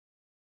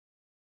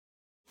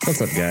What's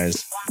up,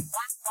 guys?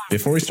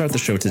 Before we start the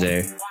show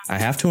today, I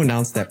have to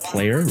announce that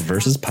Player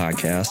versus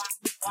Podcast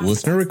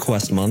Listener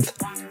Request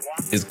Month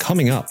is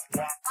coming up.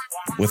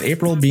 With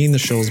April being the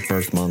show's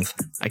birth month,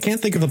 I can't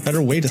think of a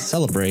better way to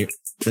celebrate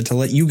than to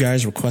let you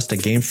guys request a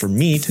game for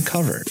me to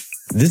cover.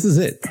 This is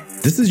it.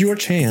 This is your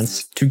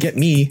chance to get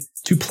me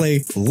to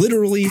play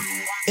literally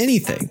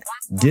anything.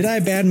 Did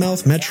I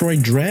badmouth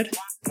Metroid Dread?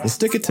 Well,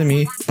 stick it to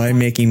me by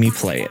making me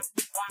play it.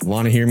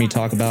 Want to hear me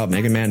talk about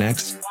Mega Man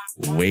X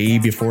way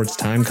before its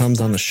time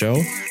comes on the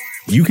show?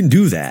 You can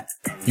do that.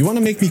 You want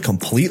to make me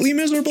completely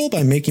miserable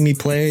by making me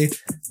play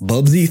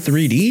Bubsy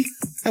 3D?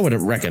 I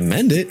wouldn't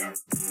recommend it,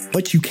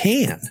 but you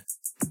can.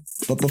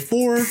 But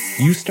before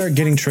you start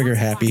getting trigger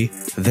happy,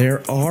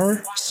 there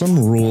are some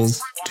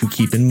rules to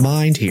keep in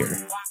mind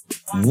here.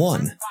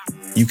 1.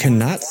 You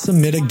cannot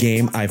submit a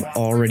game I've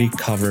already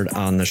covered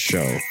on the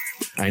show.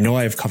 I know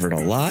I've covered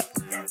a lot,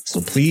 so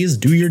please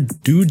do your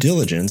due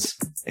diligence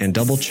and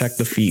double check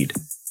the feed.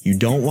 You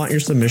don't want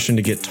your submission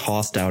to get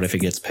tossed out if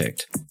it gets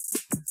picked.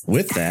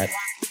 With that,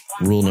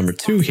 rule number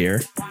 2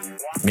 here,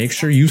 make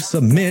sure you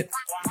submit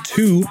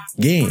 2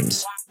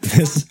 games.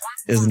 This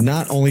is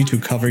not only to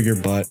cover your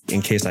butt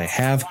in case I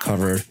have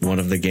covered one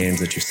of the games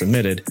that you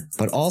submitted,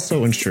 but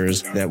also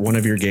ensures that one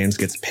of your games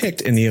gets picked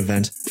in the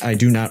event I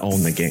do not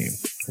own the game.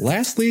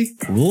 Lastly,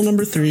 rule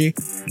number 3,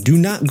 do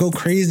not go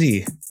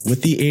crazy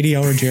with the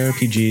 80-hour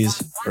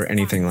JRPGs or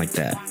anything like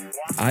that.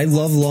 I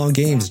love long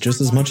games just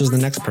as much as the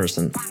next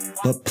person,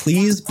 but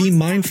please be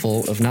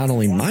mindful of not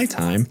only my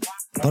time,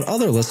 but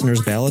other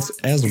listeners' ballots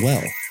as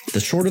well. The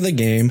shorter the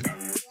game,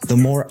 the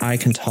more I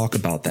can talk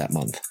about that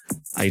month.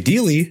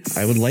 Ideally,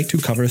 I would like to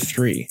cover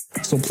 3,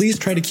 so please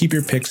try to keep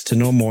your picks to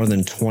no more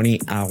than 20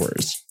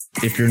 hours.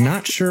 If you're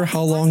not sure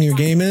how long your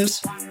game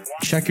is,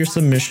 check your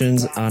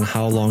submissions on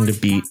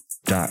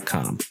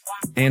howlongtobeat.com.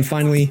 And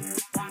finally,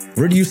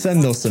 where do you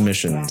send those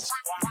submissions?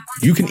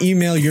 You can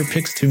email your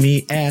picks to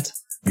me at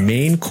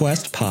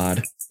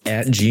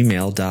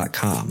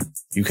mainquestpod@gmail.com.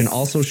 You can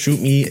also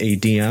shoot me a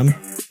DM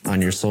on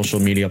your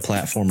social media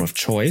platform of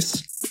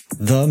choice,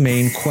 The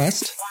Main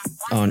Quest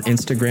on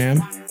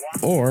Instagram,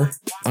 or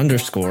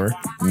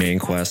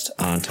 _mainquest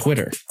on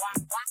Twitter.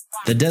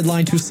 The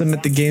deadline to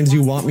submit the games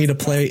you want me to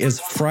play is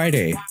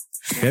Friday,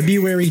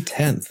 February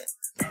 10th.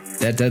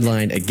 That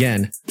deadline,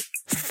 again,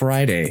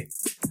 Friday,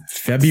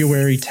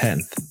 February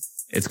 10th.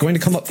 It's going to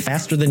come up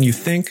faster than you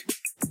think.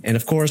 And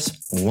of course,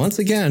 once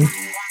again,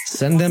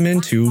 send them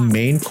into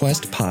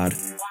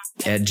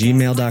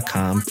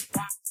mainquestpod@gmail.com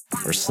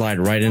or slide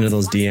right into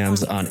those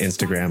DMs on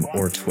Instagram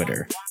or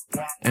Twitter.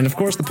 And of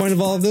course, the point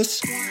of all of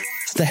this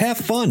is to have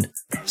fun.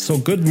 So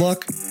good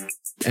luck.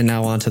 And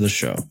now on to the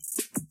show.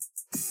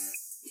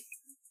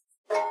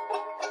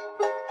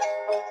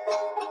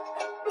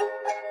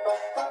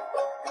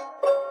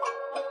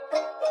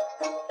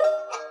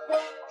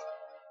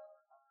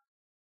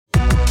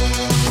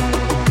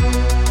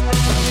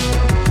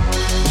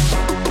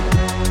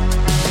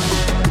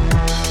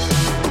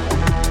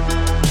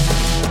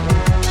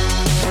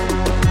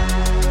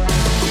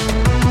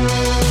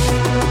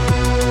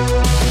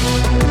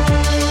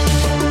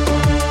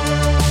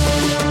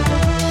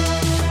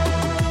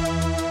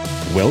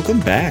 Welcome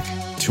back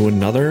to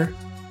another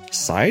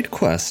side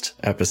quest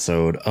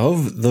episode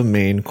of the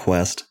Main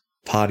Quest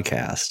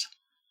podcast.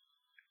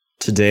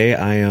 Today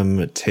I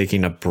am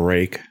taking a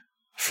break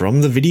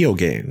from the video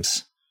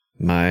games.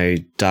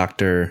 My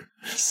doctor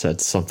said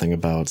something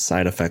about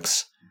side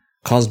effects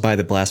caused by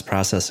the blast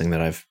processing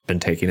that I've been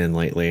taking in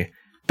lately.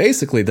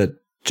 Basically, the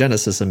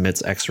Genesis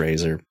emits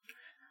X-rays or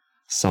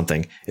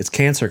something. It's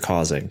cancer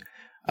causing.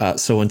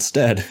 So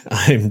instead,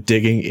 I'm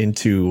digging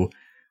into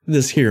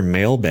this here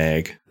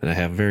mailbag that I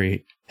have,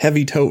 very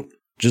heavy tote,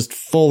 just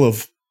full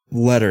of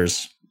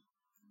letters,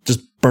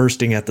 just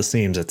bursting at the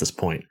seams at this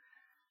point.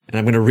 And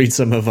I'm going to read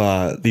some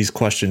of these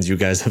questions you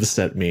guys have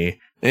sent me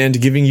and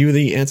giving you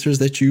the answers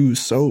that you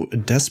so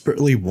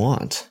desperately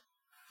want.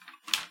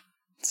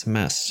 It's a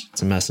mess.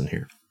 It's a mess in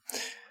here.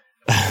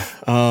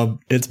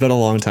 It's been a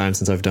long time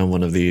since I've done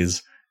one of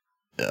these.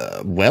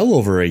 Well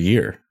over a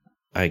year,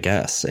 I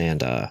guess.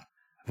 And I've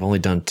only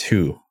done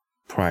 2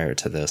 prior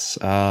to this.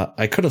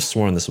 I could have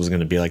sworn this was going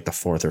to be like the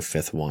 4th or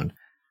 5th one.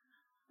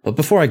 But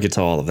before I get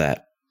to all of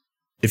that,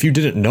 if you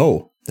didn't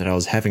know that I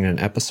was having an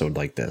episode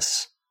like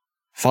this,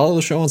 follow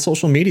the show on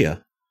social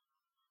media.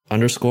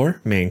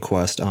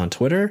 _mainquest on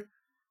Twitter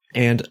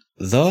and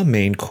The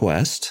Main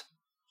Quest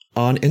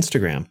on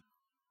Instagram.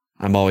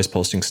 I'm always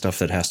posting stuff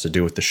that has to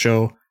do with the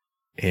show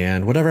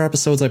and whatever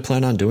episodes I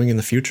plan on doing in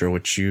the future,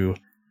 which you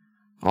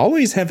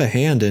always have a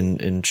hand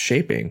in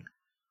shaping.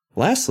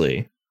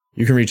 Lastly,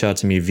 you can reach out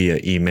to me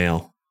via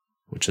email,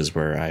 which is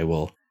where I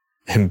will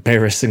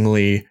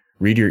embarrassingly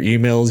read your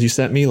emails you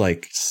sent me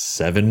like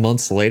 7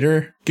 months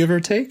later, give or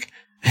take.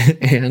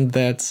 And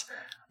that's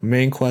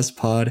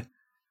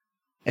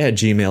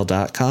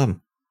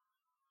mainquestpod@gmail.com.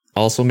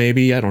 Also,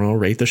 maybe, I don't know,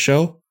 rate the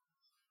show.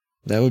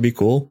 That would be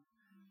cool.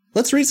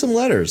 Let's read some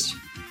letters.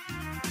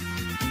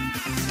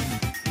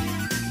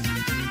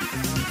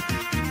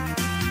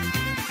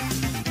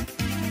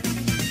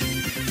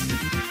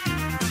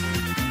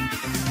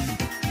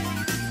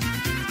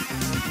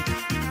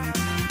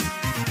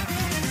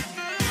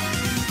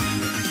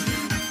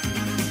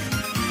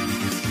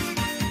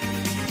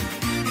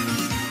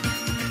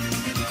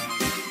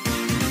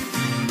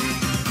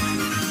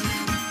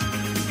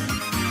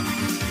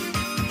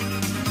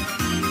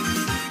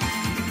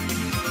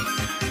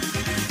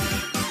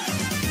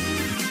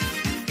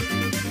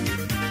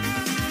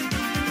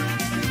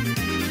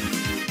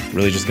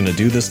 really just going to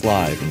do this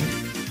live and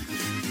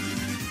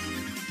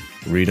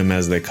read them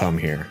as they come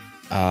here.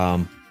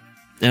 And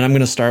I'm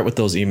going to start with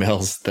those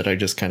emails that I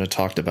just kind of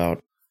talked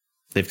about.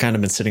 They've kind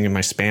of been sitting in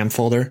my spam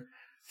folder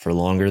for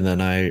longer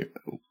than I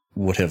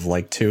would have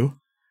liked to.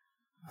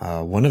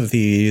 One of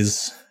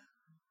these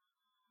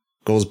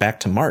goes back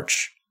to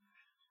March,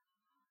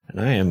 and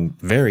I am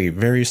very,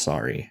 very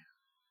sorry.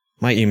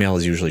 My email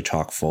is usually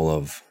chock full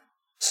of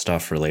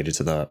stuff related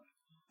to the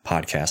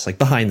podcast, like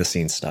behind the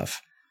scenes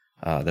stuff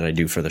that I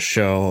do for the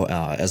show,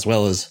 as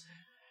well as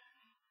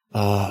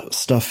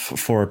stuff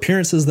for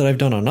appearances that I've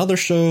done on other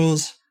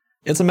shows.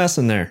 It's a mess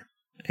in there.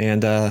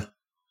 And I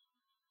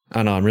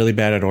don't know, I'm really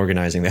bad at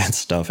organizing that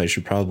stuff. I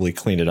should probably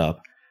clean it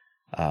up.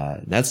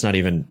 That's not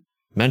even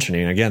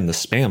mentioning, again, the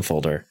spam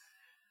folder,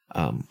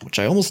 which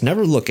I almost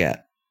never look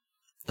at,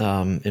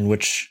 in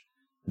which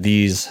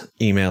these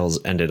emails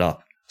ended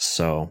up.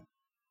 So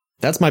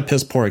that's my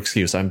piss poor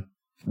excuse. I'm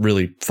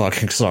really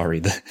fucking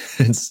sorry.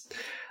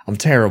 I'm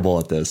terrible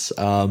at this.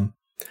 But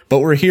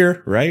we're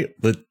here, right?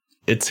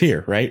 It's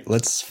here, right?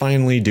 Let's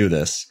finally do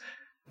this.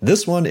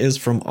 This one is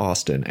from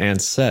Austin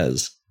and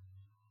says,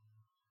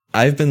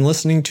 I've been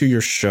listening to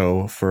your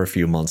show for a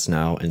few months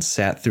now and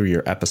sat through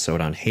your episode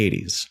on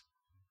Hades.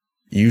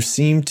 You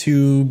seem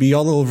to be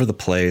all over the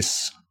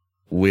place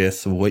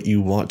with what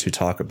you want to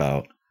talk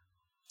about.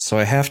 So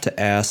I have to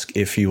ask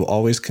if you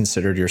always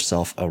considered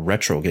yourself a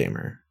retro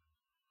gamer.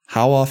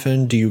 How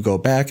often do you go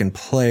back and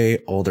play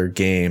older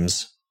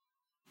games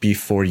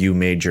before you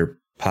made your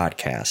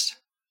podcast?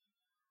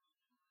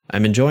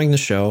 I'm enjoying the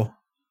show.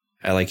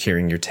 I like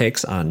hearing your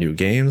takes on new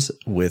games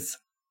with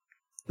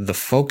the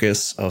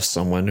focus of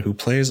someone who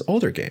plays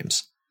older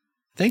games.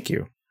 Thank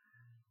you.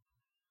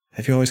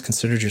 Have you always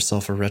considered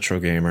yourself a retro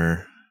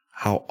gamer?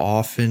 How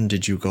often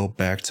did you go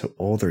back to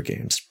older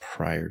games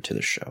prior to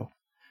the show?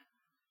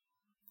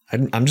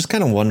 I'm just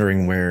kind of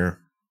wondering where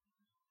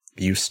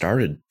you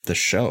started the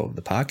show,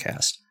 the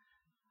podcast.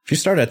 If you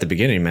started at the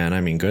beginning, man,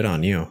 I mean, good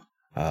on you.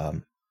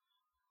 And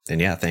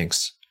yeah,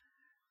 thanks.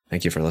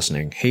 Thank you for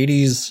listening.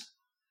 Hades,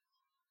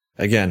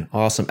 again,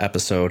 awesome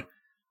episode.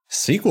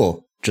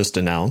 Sequel just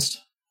announced,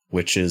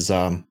 which is,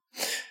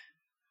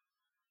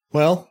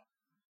 well,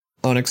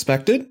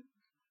 unexpected,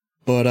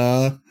 but,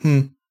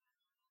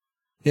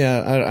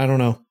 yeah, I don't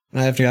know.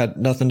 I've got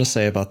nothing to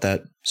say about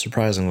that,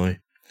 surprisingly.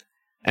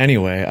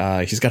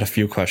 Anyway, he's got a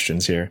few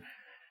questions here.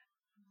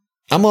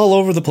 I'm all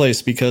over the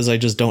place because I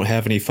just don't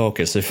have any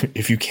focus.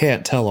 If you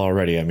can't tell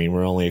already, I mean,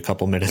 we're only a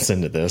couple minutes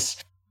into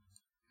this.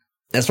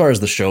 As far as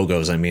the show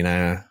goes, I mean,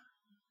 I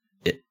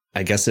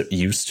guess it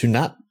used to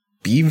not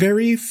be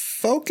very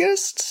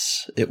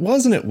focused. It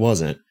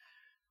wasn't.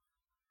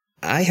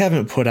 I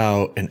haven't put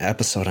out an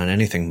episode on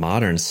anything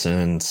modern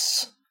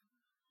since,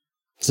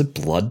 was it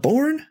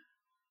Bloodborne?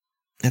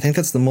 I think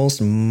that's the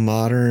most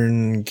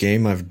modern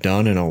game I've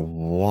done in a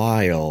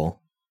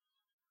while.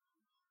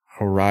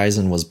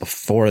 Horizon was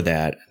before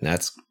that, and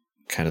that's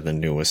kind of the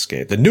newest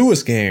game. The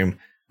newest game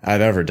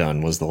I've ever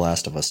done was The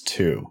Last of Us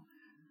 2.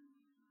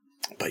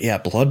 But yeah,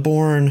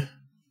 Bloodborne,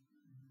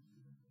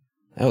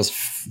 that was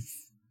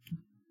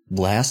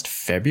last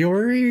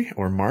February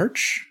or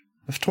March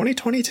of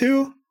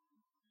 2022?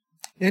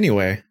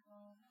 Anyway,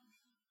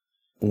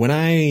 when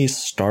I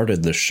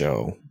started the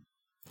show,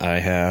 I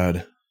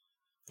had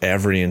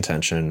every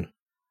intention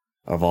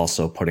of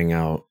also putting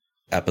out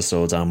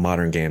episodes on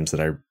modern games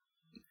that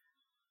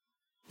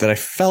I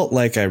felt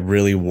like I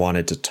really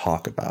wanted to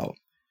talk about.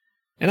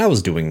 And I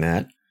was doing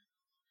that.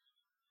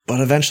 But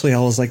eventually I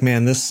was like,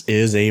 man, this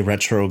is a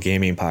retro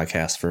gaming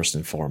podcast first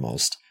and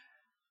foremost.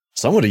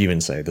 Some would even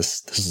say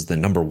this is the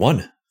number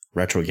one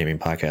retro gaming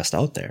podcast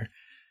out there.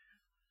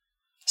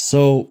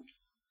 So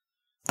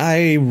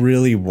I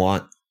really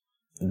want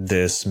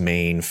this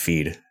main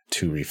feed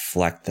to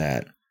reflect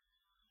that.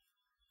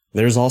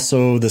 There's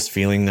also this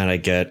feeling that I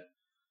get,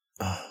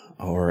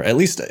 or at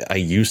least I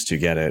used to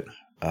get it,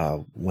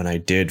 when I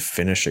did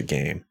finish a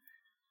game.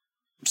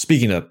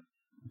 Speaking of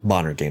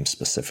modern games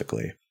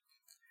specifically.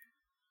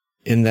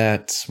 In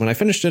that, when I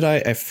finished it,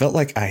 I felt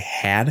like I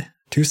had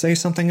to say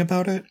something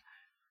about it.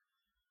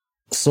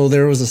 So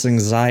there was this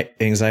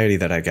anxiety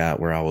that I got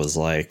where I was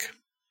like,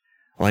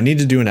 well, I need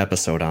to do an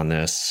episode on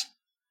this.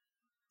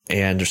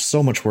 And there's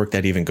so much work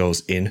that even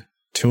goes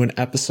into an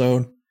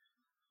episode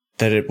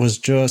that it was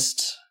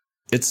just,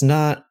 it's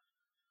not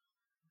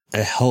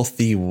a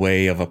healthy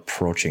way of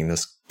approaching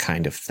this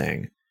kind of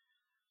thing.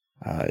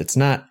 It's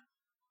not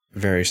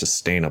very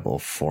sustainable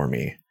for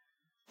me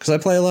because I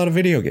play a lot of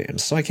video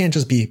games, so I can't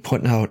just be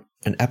putting out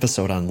an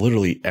episode on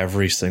literally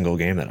every single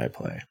game that I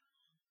play.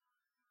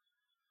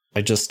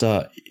 I just,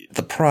 the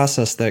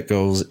process that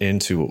goes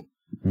into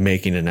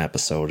making an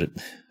episode,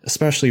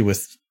 especially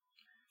with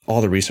all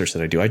the research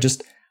that I do,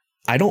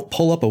 I don't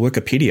pull up a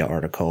Wikipedia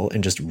article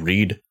and just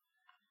read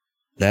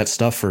that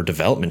stuff for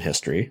development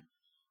history.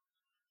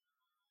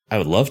 I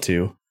would love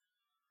to,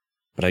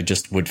 but I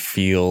just would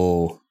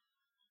feel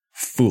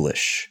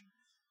foolish.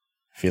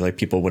 I feel like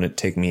people wouldn't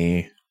take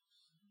me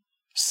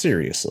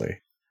seriously.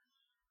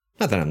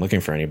 Not that I'm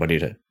looking for anybody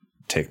to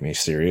take me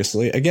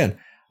seriously. Again,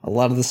 a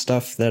lot of the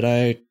stuff that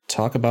I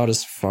talk about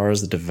as far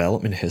as the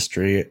development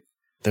history,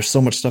 there's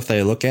so much stuff that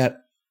I look at,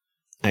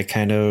 I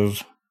kind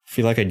of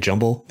feel like I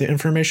jumble the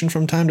information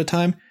from time to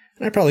time,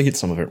 and I probably get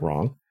some of it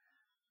wrong.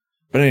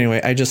 But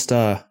anyway,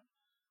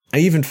 I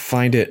even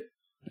find it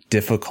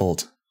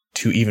difficult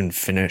to even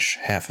finish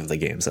half of the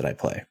games that I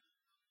play.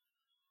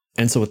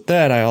 And so with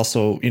that, I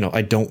also,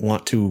 I don't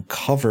want to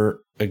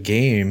cover a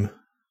game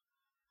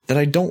that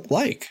I don't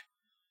like.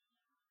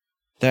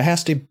 That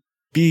has to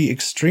be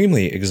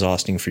extremely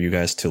exhausting for you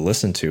guys to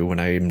listen to when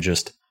I'm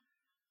just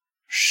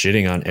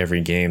shitting on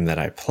every game that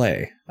I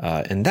play.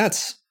 And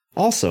that's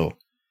also,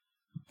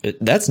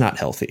 that's not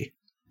healthy.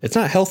 It's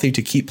not healthy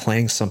to keep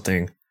playing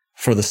something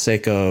for the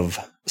sake of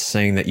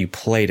saying that you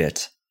played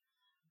it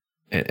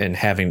and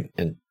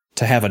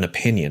to have an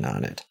opinion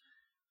on it.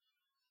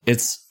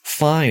 It's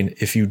fine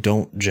if you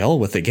don't gel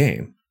with the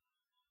game.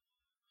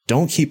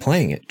 Don't keep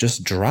playing it.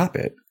 Just drop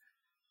it.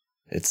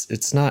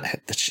 It's not,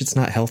 that shit's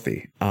not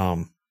healthy.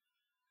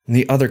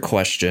 The other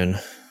question,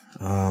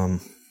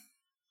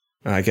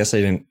 I guess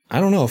I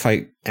don't know if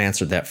I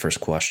answered that first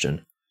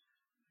question.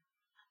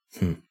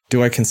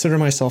 Do I consider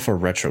myself a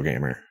retro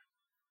gamer?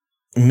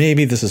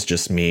 Maybe this is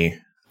just me.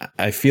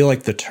 I feel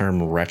like the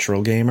term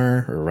retro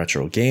gamer or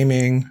retro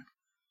gaming,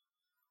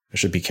 I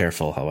should be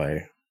careful how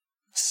I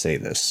say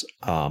this.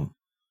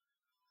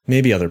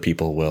 Maybe other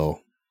people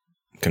will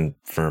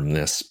confirm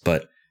this,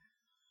 but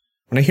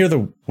when I hear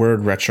the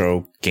word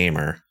retro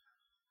gamer,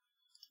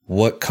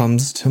 what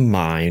comes to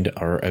mind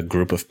are a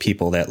group of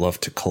people that love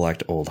to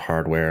collect old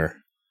hardware,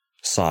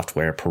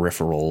 software,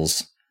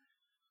 peripherals,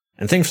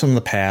 and things from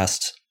the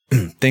past,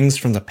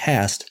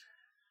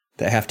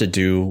 that have to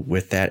do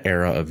with that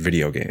era of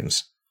video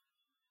games.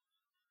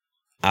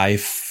 I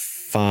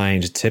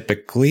find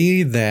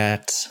typically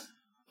that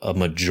a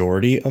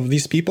majority of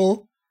these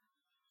people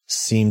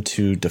seem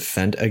to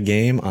defend a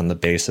game on the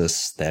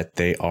basis that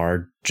they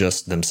are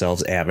just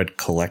themselves avid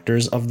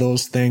collectors of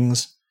those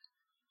things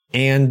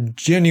and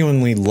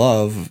genuinely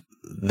love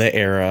the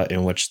era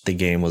in which the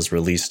game was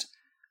released,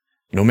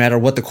 no matter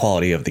what the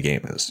quality of the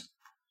game is.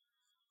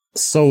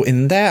 So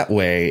in that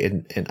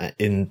way,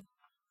 in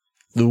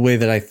the way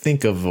that I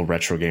think of a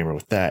retro gamer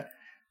with that,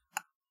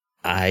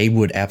 I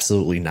would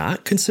absolutely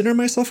not consider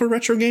myself a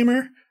retro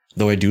gamer,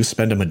 though I do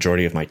spend a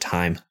majority of my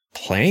time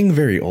playing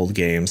very old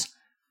games.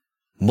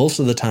 Most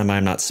of the time,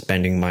 I'm not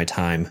spending my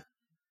time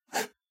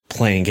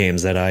playing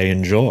games that I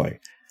enjoy.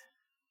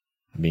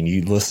 I mean,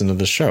 you listen to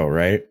the show,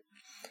 right?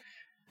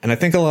 And I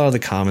think a lot of the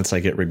comments I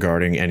get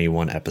regarding any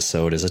one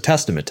episode is a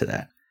testament to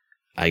that.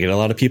 I get a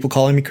lot of people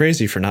calling me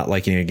crazy for not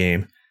liking a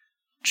game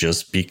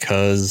just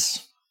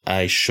because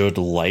I should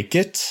like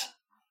it,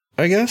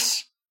 I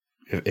guess.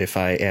 If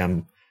I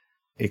am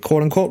a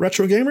quote-unquote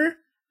retro gamer,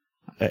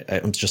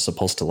 I'm just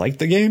supposed to like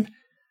the game.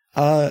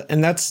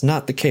 And that's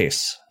not the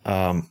case.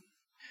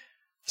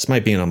 This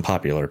might be an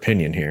unpopular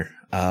opinion here,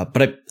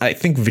 but I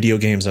think video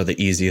games are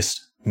the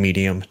easiest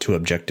medium to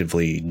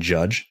objectively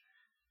judge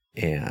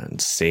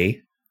and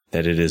say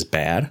that it is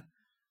bad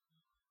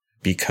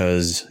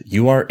because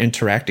you are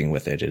interacting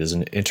with it. It is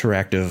an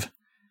interactive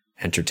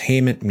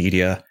entertainment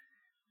media.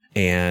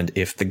 And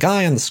if the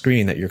guy on the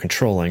screen that you're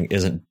controlling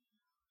isn't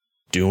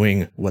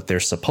doing what they're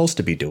supposed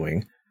to be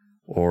doing,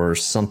 or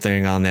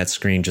something on that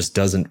screen just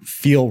doesn't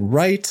feel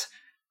right,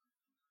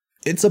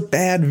 it's a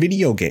bad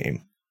video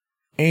game.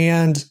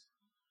 And,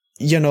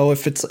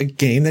 if it's a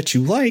game that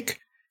you like,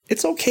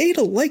 it's okay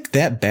to like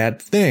that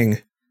bad thing.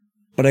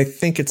 But I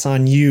think it's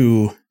on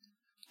you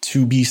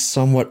to be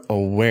somewhat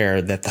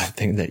aware that the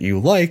thing that you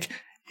like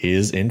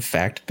is in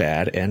fact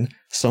bad. And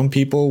some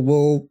people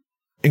will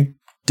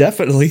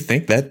definitely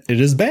think that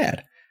it is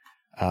bad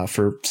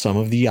for some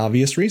of the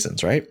obvious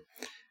reasons, right?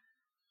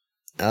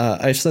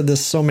 I've said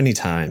this so many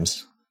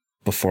times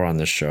before on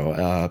this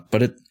show,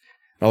 but it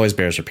always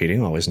bears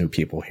repeating, always new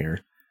people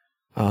here.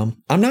 I'm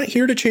not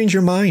here to change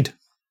your mind.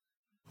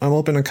 I'm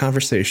open to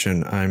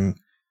conversation. I'm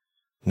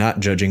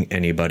not judging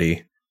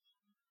anybody.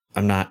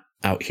 I'm not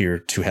out here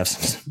to have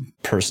some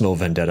personal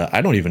vendetta. I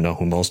don't even know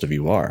who most of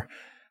you are.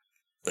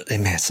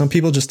 And man, some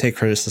people just take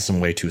criticism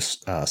way too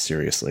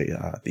seriously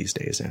these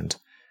days, and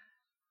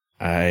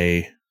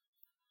I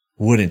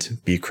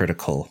wouldn't be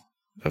critical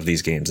of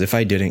these games if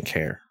I didn't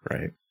care,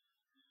 right?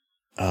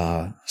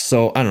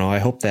 So I don't know. I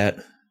hope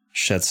that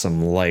sheds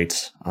some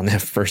light on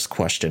that first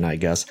question, I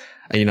guess.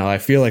 I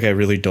feel like I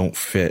really don't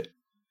fit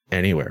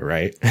anywhere,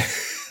 right?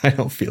 I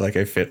don't feel like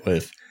I fit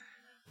with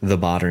the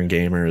modern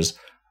gamers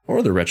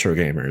or the retro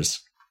gamers.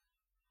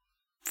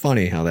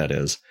 Funny how that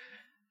is.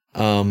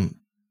 And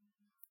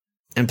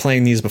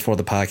playing these before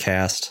the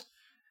podcast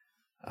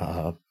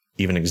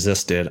even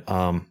existed,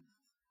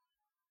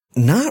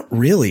 not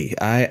really.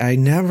 I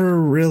never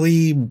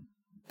really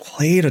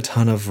played a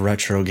ton of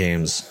retro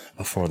games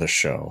before the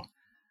show.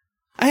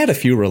 I had a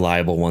few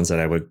reliable ones that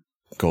I would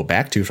go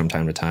back to from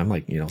time to time,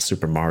 like,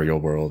 Super Mario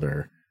World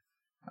or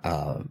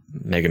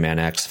Mega Man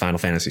X, Final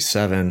Fantasy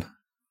VII.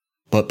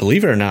 But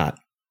believe it or not,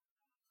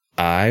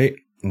 I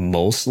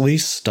mostly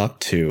stuck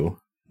to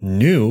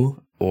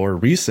new or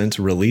recent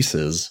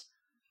releases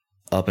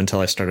up until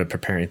I started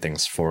preparing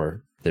things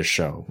for this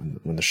show,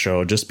 when the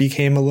show just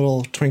became a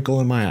little twinkle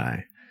in my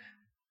eye.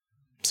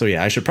 So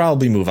yeah, I should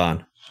probably move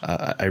on.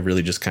 I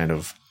really just kind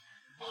of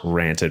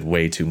ranted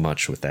way too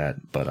much with that.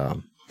 But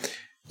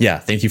yeah,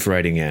 thank you for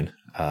writing in.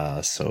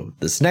 So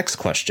this next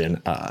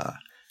question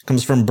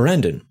comes from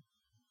Brendan.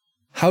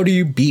 How do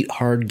you beat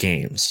hard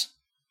games?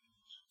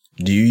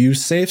 Do you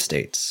use save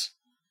states?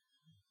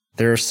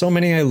 There are so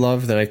many I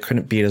love that I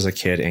couldn't beat as a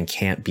kid and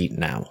can't beat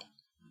now.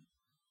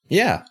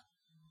 Yeah,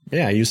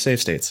 I use save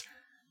states.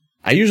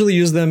 I usually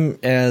use them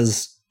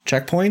as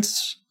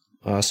checkpoints.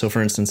 So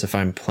for instance, if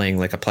I'm playing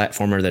like a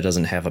platformer that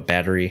doesn't have a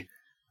battery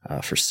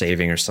for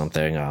saving or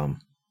something,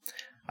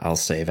 I'll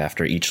save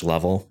after each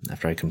level,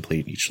 after I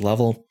complete each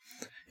level.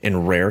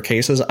 In rare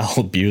cases, I'll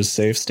abuse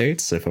save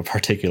states if a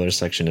particular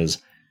section is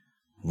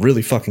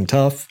really fucking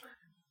tough.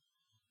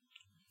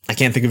 I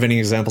can't think of any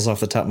examples off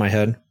the top of my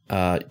head,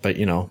 but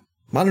you know,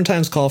 modern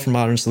times call for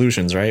modern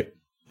solutions, right?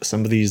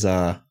 Some of these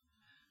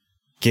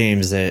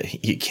games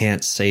that you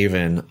can't save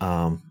in,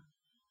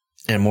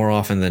 and more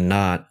often than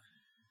not,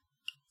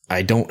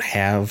 I don't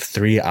have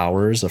 3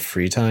 hours of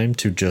free time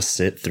to just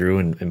sit through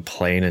and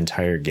play an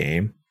entire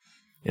game.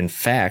 In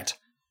fact,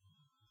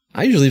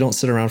 I usually don't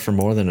sit around for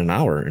more than an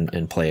hour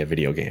and play a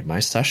video game. My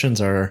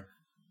sessions are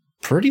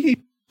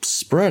pretty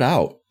spread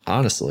out,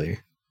 honestly.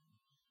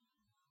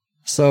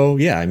 So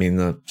yeah, I mean,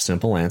 the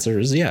simple answer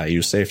is yeah, I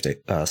use save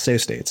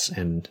states.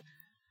 And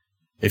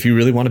if you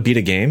really want to beat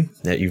a game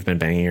that you've been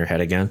banging your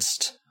head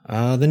against,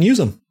 then use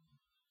them.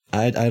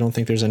 I don't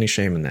think there's any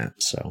shame in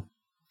that. So,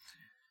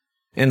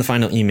 and the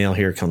final email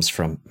here comes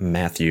from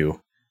Matthew.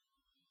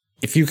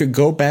 If you could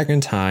go back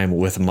in time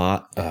with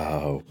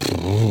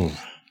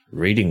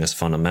reading is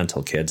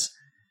fundamental, kids.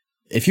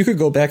 If you could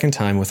go back in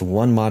time with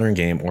one modern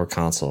game or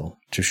console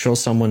to show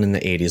someone in the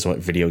 80s what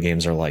video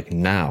games are like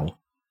now,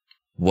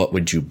 what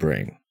would you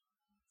bring?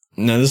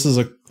 Now, this is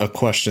a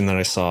question that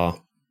I saw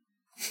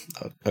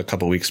a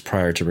couple weeks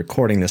prior to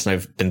recording this, and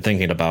I've been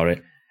thinking about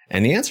it.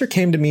 And the answer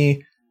came to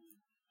me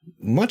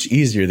much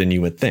easier than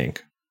you would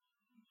think.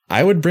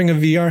 I would bring a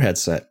VR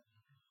headset,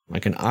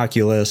 like an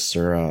Oculus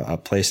or a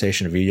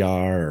PlayStation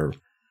VR or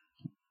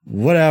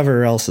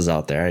whatever else is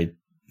out there.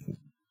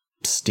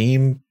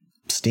 Steam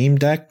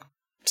Deck?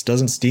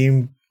 Doesn't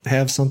Steam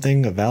have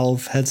something? A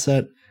Valve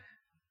headset?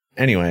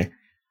 Anyway,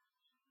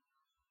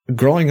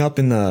 growing up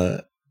in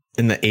the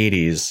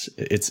 80s,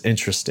 it's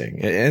interesting.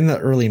 In the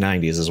early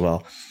 90s as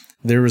well,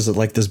 there was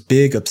like this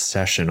big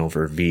obsession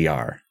over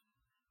VR.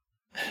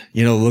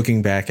 You know,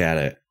 looking back at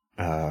it,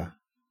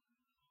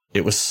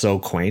 it was so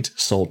quaint,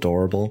 so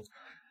adorable.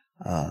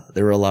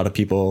 There were a lot of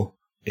people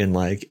in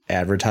like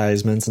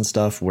advertisements and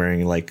stuff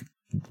wearing like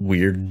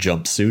weird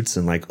jumpsuits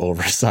and like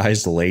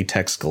oversized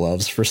latex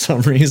gloves for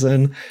some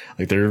reason.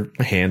 Like they're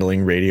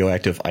handling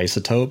radioactive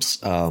isotopes.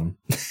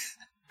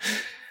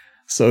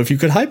 So if you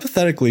could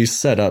hypothetically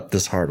set up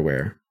this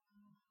hardware,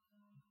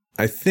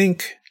 I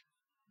think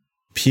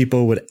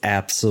people would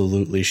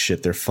absolutely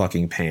shit their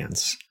fucking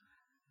pants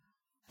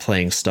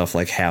playing stuff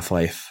like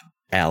Half-Life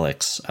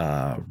Alyx,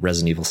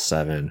 Resident Evil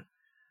 7,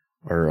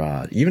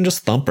 or even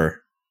just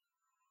Thumper.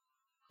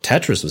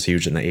 Tetris was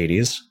huge in the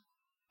 80s.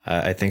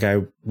 I think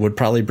I would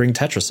probably bring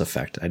Tetris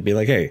Effect. I'd be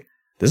like, hey,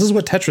 this is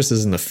what Tetris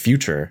is in the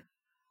future,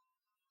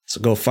 so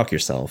go fuck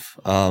yourself.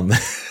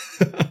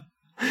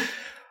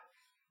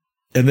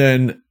 And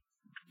then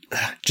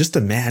just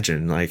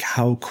imagine like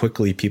how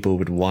quickly people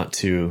would want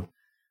to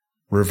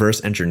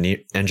reverse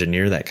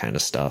engineer that kind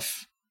of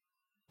stuff,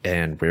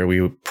 and where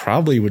we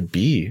probably would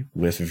be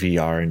with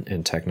VR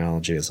and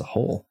technology as a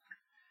whole.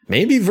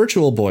 Maybe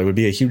Virtual Boy would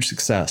be a huge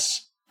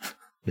success.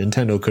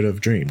 Nintendo could have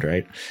dreamed,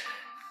 right?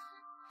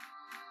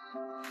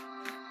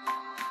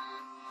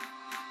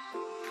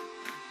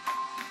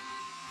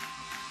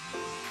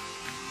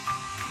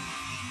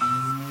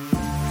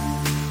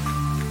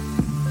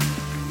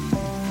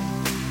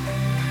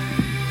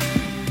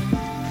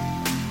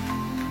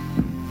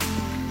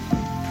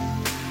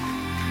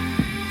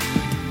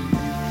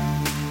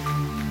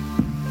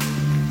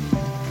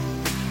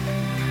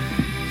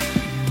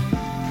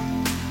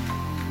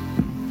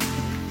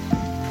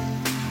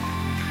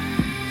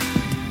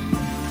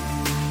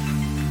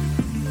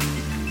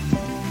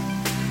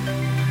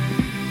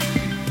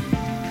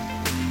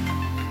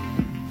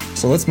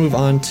 So let's move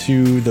on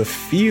to the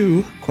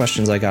few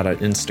questions I got on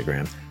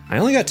Instagram. I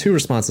only got 2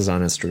 responses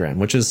on Instagram,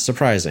 which is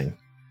surprising.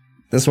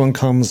 This one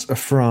comes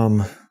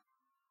from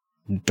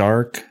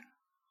Dark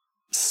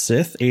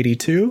Sith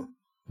 82.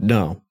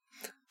 No,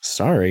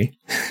 sorry.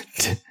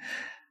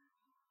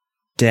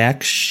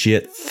 Dak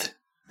Shith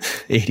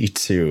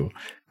 82.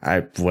 I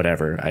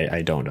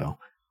don't know.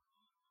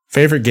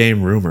 Favorite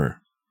game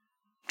rumor.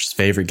 Just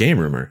favorite game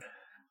rumor.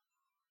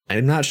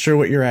 I'm not sure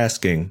what you're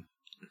asking.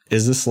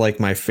 Is this like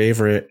my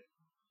favorite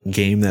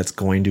game that's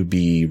going to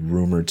be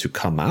rumored to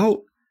come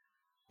out?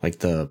 Like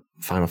the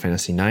Final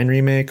Fantasy IX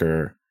remake,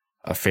 or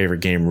a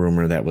favorite game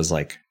rumor that was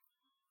like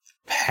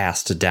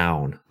passed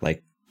down,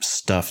 like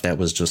stuff that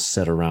was just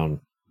set around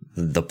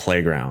the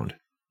playground?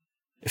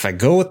 If I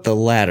go with the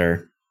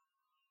latter,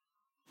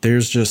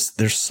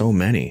 there's so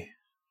many.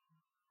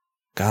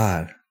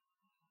 God.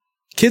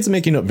 Kids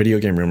making up video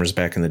game rumors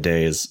back in the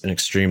day is an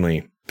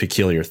extremely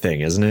peculiar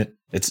thing, isn't it?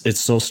 It's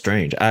so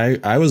strange.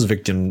 I was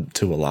victim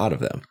to a lot of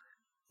them.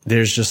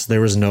 There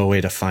was no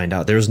way to find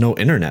out. There was no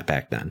internet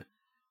back then.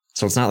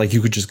 So it's not like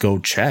you could just go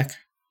check.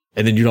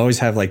 And then you'd always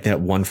have like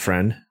that one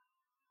friend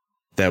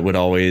that would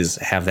always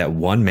have that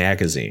one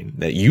magazine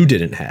that you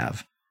didn't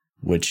have,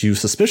 which you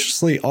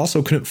suspiciously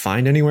also couldn't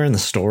find anywhere in the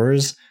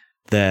stores.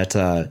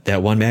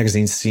 That one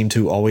magazine seemed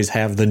to always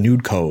have the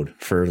nude code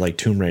for like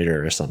Tomb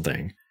Raider or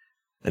something.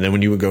 And then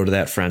when you would go to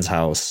that friend's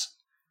house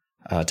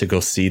to go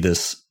see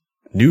this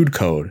nude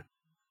code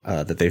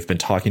that they've been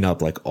talking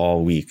up like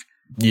all week,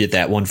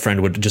 that one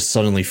friend would just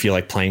suddenly feel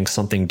like playing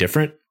something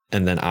different.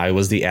 And then I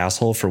was the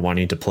asshole for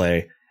wanting to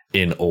play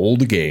an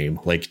old game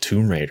like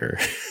Tomb Raider.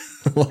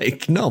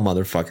 Like, no,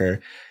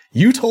 motherfucker.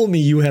 You told me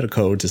you had a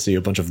code to see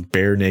a bunch of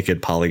bare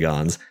naked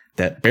polygons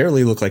that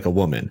barely look like a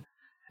woman.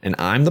 And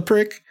I'm the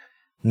prick?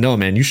 No,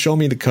 man, you show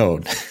me the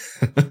code.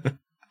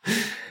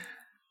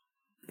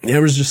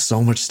 There was just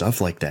so much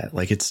stuff like that.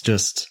 Like, it's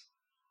just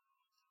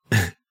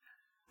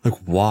like,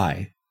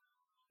 why?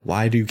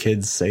 Why do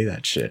kids say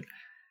that shit?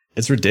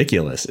 It's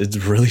ridiculous. It's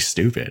really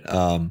stupid.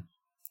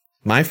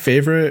 My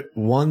favorite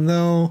one,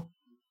 though,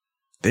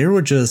 there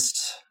were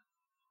just,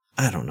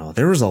 I don't know.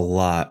 There was a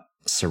lot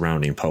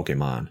surrounding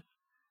Pokemon.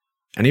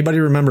 Anybody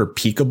remember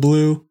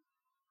Peekaboo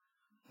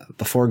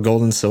before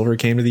Gold and Silver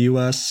came to the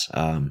US?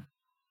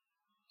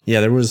 Yeah,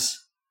 there was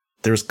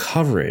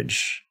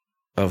coverage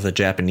of the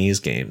Japanese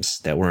games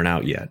that weren't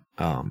out yet.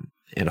 And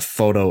a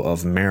photo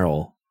of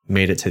Meryl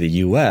made it to the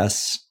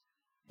US,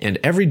 and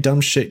every dumb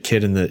shit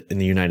kid in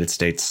the United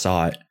States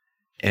saw it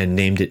and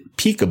named it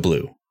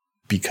Peekaboo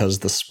because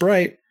the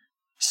sprite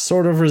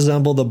sort of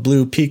resembled a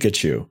blue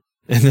Pikachu.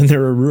 And then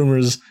there were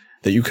rumors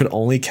that you could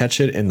only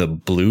catch it in the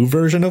blue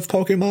version of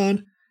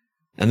Pokemon.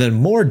 And then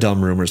more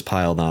dumb rumors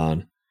piled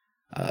on,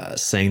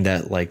 saying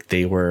that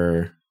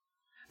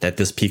that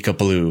this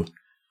Peekaboo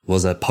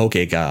was a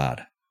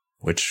Pokegod,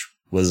 which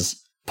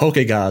was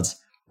Pokegods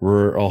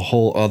were a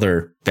whole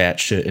other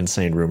batshit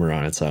insane rumor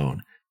on its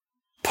own.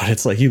 But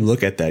it's like, you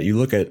look at that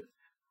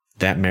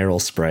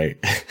Meryl sprite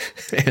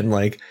and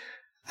like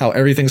how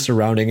everything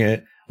surrounding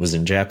it was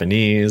in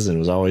Japanese and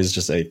was always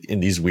just in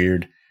these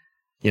weird,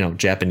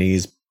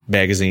 Japanese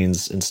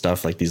magazines and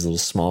stuff, like these little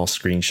small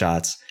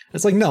screenshots.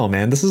 It's like, no,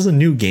 man, this is a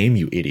new game,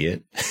 you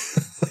idiot.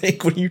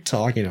 Like, what are you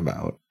talking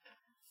about?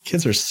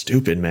 Kids are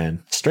stupid,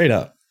 man. Straight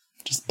up.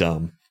 Just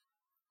dumb.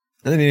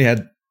 And then you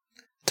had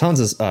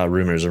tons of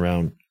rumors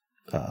around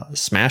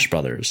Smash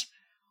Brothers,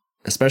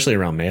 especially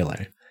around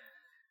Melee.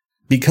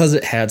 Because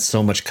it had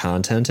so much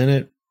content in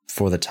it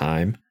for the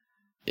time,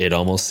 it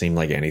almost seemed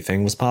like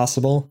anything was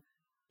possible.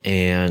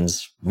 And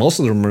most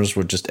of the rumors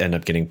would just end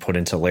up getting put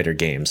into later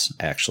games,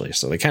 actually.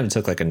 So they kind of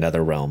took like a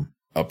NetherRealm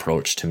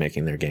approach to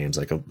making their games.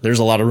 Like, there's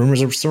a lot of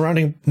rumors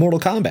surrounding Mortal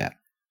Kombat.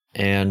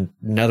 And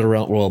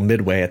NetherRealm, well,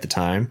 Midway at the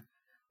time,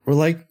 were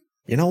like,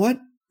 you know what?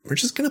 We're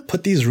just going to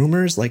put these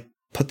rumors, like,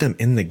 put them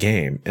in the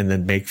game and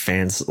then make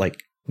fans,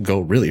 like, go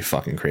really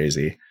fucking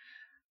crazy.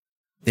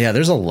 Yeah,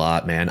 there's a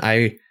lot, man.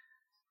 I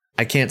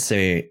can't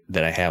say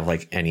that I have,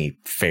 like, any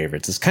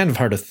favorites. It's kind of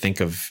hard to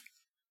think of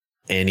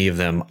any of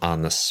them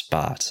on the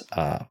spot.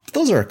 But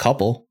those are a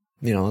couple.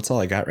 That's all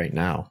I got right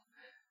now.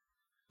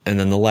 And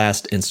then the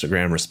last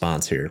Instagram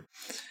response here.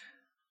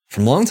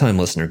 From longtime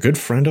listener, good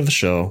friend of the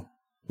show,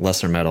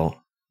 Lesser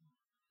Metal.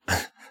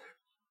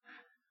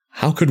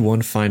 How could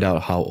one find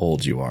out how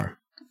old you are?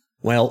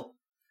 Well,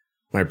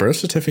 my birth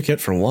certificate,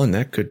 for one,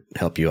 that could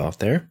help you out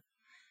there.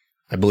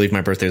 I believe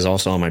my birthday is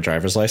also on my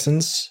driver's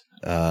license.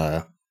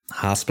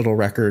 Hospital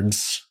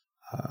records.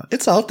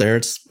 It's out there.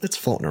 It's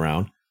floating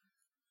around.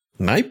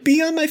 Might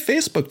be on my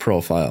Facebook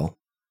profile.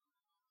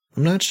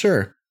 I'm not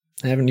sure.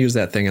 I haven't used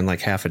that thing in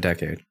like half a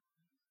decade.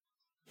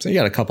 So you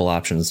got a couple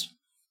options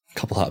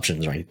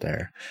right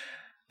there.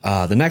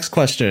 The next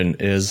question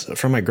is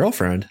from my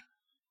girlfriend.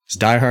 As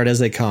diehard as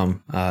they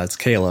come. It's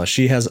Kayla.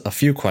 She has a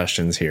few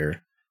questions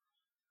here.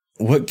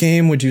 What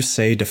game would you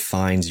say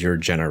defines your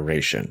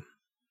generation?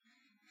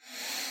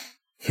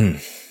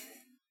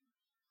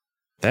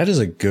 That is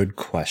a good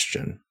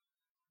question.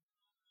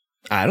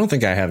 I don't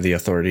think I have the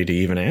authority to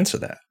even answer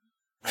that.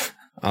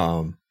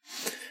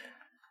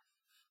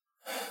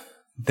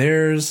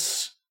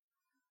 There's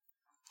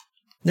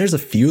a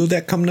few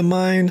that come to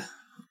mind.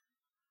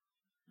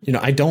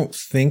 I don't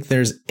think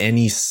there's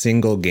any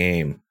single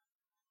game,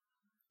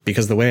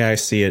 because the way I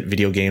see it,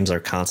 video games are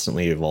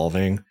constantly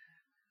evolving.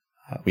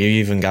 We've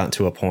even gotten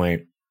to a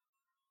point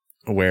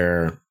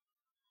where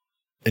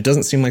it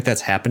doesn't seem like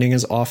that's happening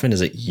as often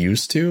as it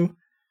used to,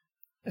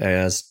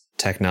 as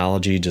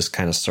technology just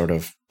kind of sort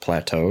of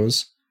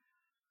plateaus.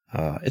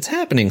 It's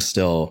happening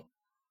still,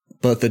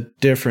 but the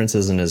difference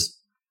isn't as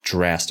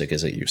drastic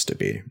as it used to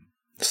be.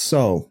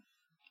 So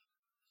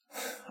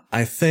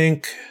I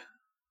think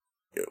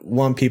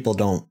one people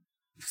don't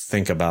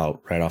think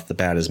about right off the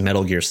bat is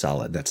Metal Gear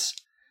Solid.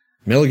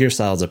 Metal Gear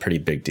Solid's a pretty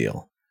big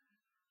deal.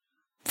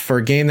 For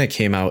a game that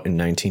came out in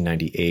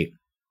 1998,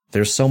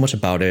 there's so much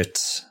about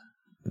it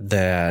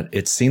that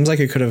it seems like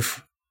it could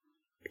have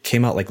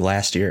came out like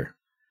last year.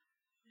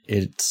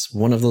 It's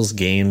one of those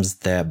games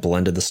that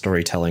blended the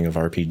storytelling of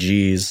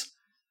RPGs,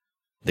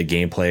 the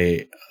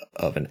gameplay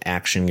of an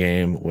action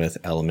game with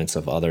elements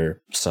of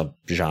other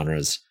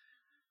subgenres,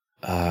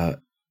 and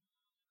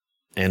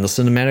the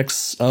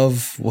cinematics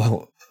of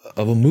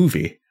a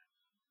movie.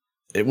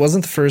 It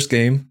wasn't the first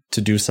game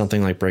to do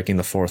something like breaking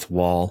the fourth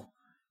wall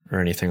or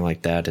anything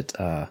like that.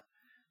 And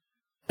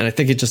I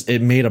think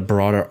it made a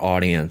broader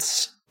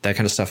audience. That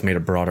kind of stuff made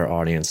a broader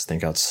audience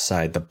think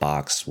outside the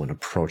box when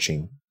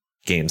approaching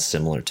games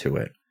similar to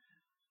it.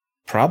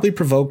 Probably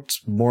provoked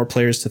more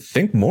players to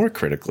think more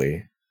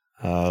critically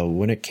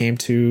when it came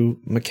to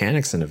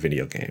mechanics in a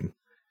video game.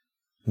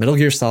 Metal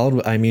Gear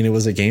Solid, I mean, it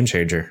was a game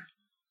changer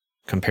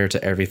compared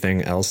to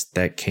everything else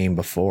that came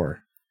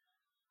before.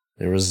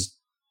 There was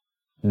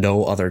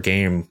no other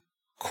game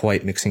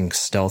quite mixing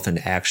stealth and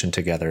action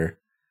together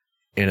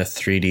in a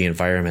 3D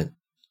environment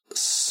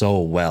so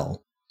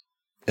well.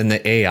 And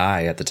the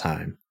AI at the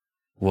time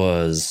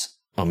was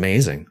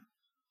amazing.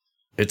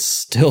 It's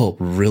still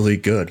really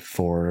good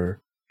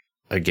for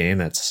a game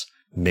that's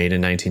made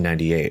in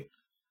 1998.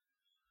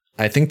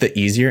 I think the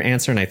easier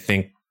answer, and I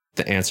think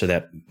the answer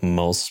that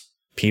most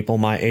people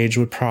my age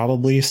would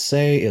probably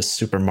say, is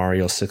Super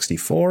Mario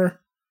 64.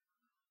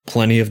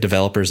 Plenty of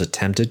developers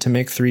attempted to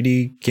make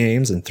 3D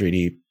games and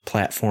 3D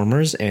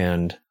platformers,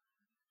 and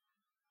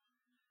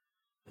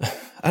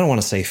I don't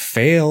want to say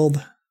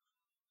failed.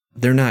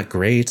 They're not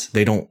great.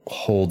 They don't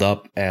hold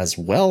up as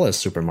well as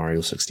Super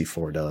Mario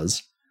 64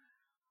 does.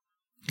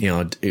 You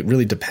know, it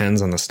really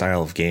depends on the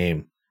style of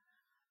game.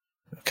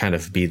 Kind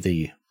of be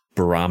the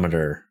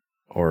barometer,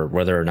 or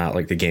whether or not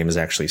like the game is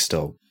actually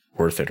still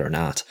worth it or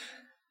not.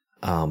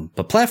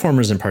 But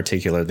platformers in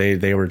particular,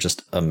 they were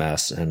just a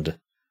mess. And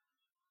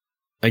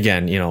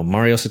again, you know,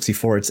 Mario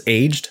 64, it's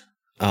aged,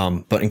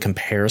 but in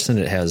comparison,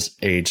 it has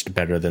aged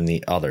better than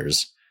the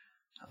others.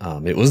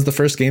 It was the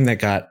first game that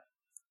got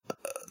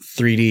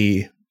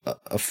 3D,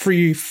 a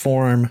free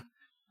form,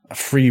 a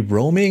free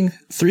roaming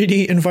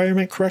 3D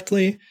environment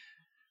correctly.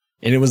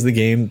 And it was the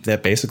game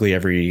that basically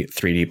every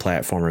 3D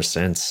platformer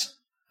since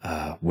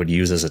would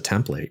use as a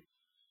template.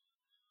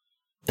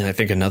 And I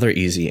think another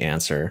easy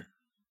answer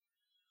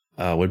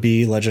would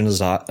be Legend of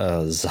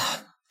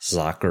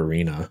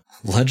Zocarina.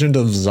 Legend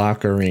of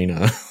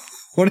Zocarina.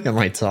 What am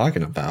I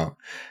talking about?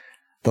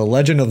 The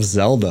Legend of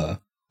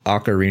Zelda,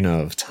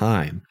 Ocarina of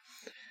Time.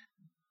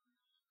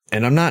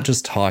 And I'm not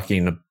just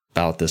talking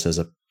about this as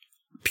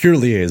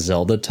purely a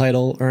Zelda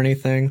title or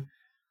anything.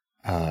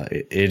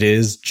 It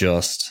is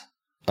just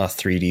a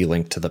 3D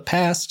Link to the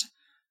Past.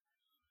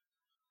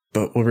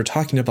 But when we're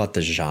talking about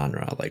the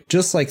genre, like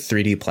just like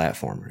 3D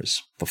platformers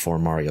before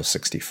Mario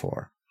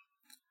 64,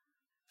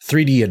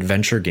 3D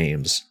adventure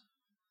games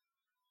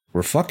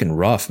were fucking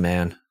rough,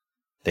 man.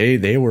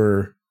 They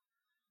were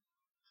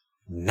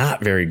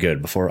not very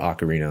good before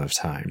Ocarina of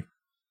Time.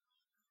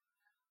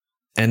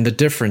 And the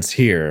difference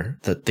here,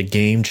 the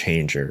game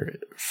changer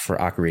for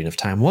Ocarina of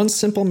Time, one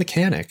simple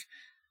mechanic,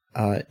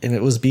 and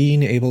it was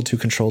being able to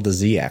control the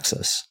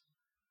Z-axis.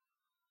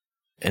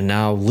 And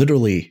now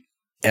literally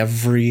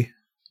every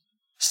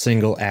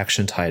single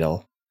action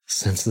title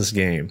since this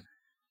game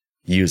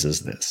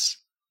uses this.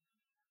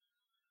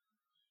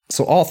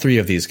 So all three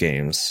of these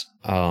games,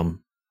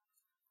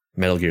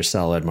 Metal Gear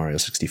Solid, Mario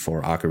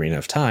 64, Ocarina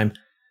of Time,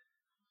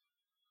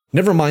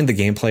 never mind the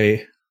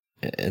gameplay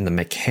and the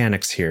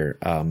mechanics here.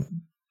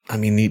 I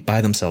mean,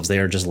 by themselves, they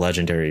are just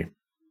legendary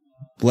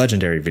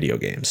video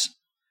games.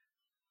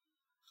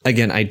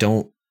 Again, I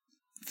don't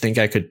think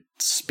I could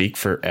speak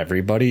for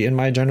everybody in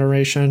my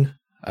generation.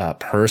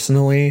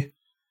 Personally,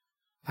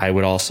 I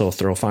would also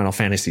throw Final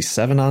Fantasy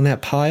VII on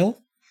that pile.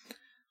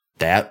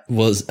 That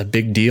was a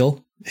big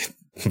deal.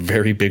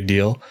 Very big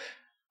deal.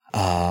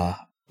 I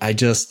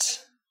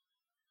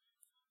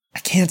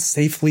can't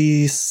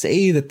safely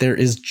say that there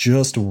is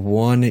just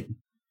one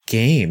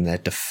game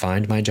that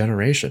defined my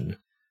generation.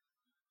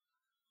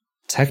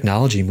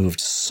 Technology moved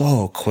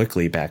so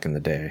quickly back in the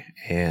day,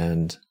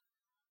 and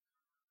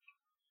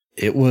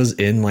it was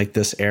in like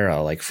this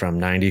era, like from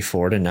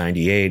 94 to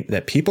 98,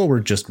 that people were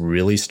just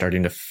really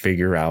starting to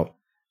figure out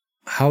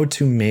how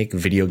to make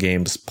video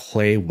games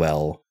play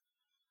well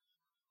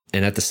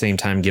and at the same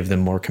time give them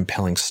more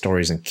compelling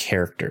stories and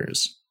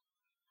characters.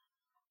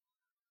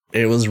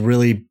 It was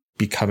really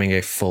becoming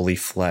a fully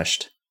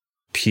fleshed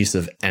piece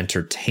of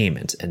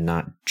entertainment and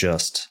not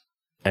just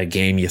a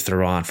game you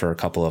throw on for a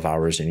couple of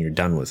hours and you're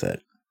done with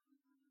it.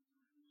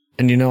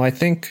 And I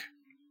think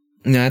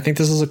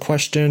this is a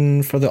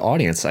question for the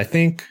audience. I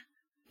think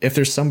if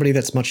there's somebody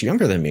that's much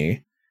younger than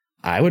me,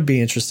 I would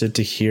be interested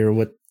to hear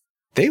what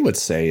they would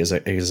say is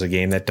a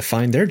game that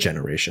defined their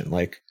generation.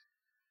 Like,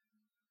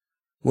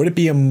 would it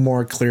be a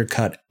more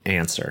clear-cut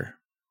answer?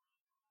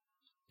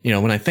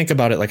 When I think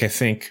about it, like I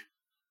think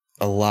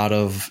a lot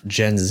of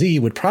Gen Z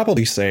would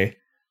probably say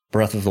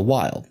Breath of the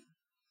Wild.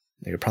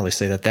 They would probably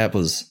say that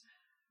was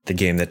the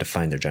game that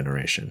defined their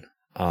generation.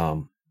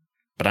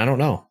 But I don't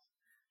know.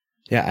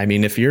 Yeah, I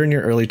mean, if you're in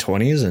your early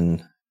 20s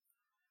and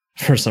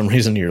for some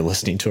reason you're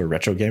listening to a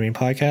retro gaming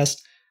podcast,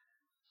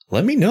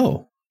 let me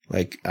know.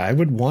 Like, I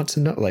would want to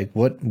know, like,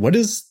 what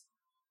is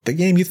the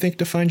game you think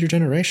defined your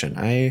generation?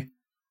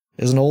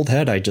 As an old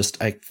head, I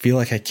feel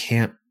like I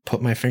can't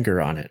put my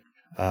finger on it.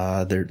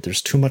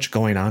 There's too much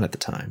going on at the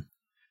time.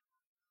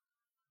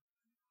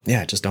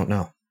 Yeah, I just don't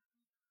know.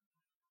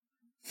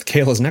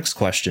 Kayla's next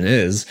question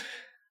is,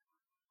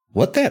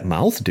 what that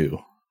mouth do?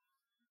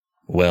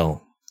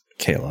 Well,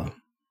 Kayla,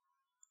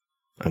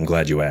 I'm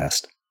glad you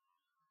asked.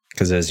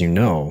 Because as you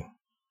know,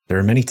 there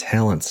are many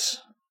talents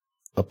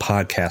a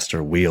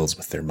podcaster wields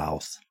with their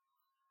mouth.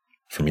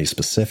 For me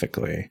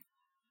specifically,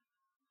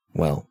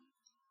 well,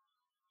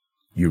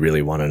 you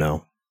really want to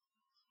know?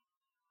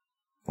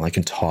 Well, I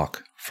can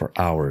talk for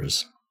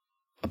hours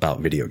about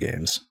video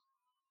games.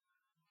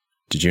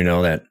 Did you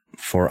know that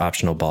 4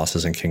 optional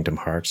bosses in Kingdom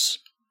Hearts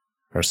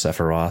are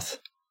Sephiroth,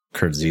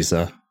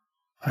 Kurtziza,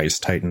 Ice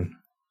Titan,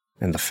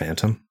 and the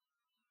Phantom?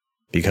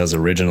 Because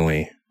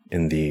originally,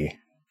 in the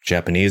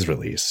Japanese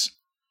release,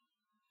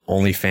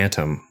 only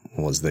Phantom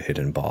was the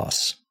hidden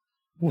boss.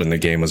 When the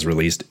game was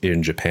released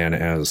in Japan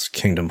as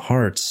Kingdom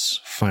Hearts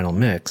Final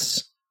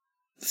Mix,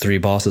 3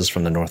 bosses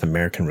from the North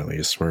American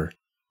release were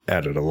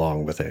added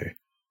along with a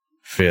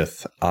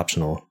 5th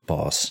optional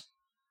boss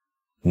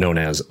known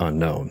as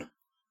Unknown,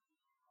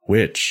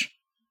 which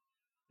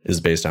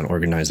is based on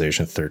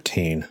Organization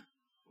 13,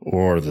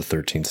 or the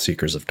 13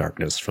 Seekers of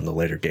Darkness from the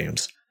later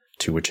games,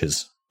 to which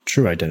his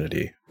true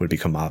identity would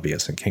become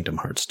obvious in Kingdom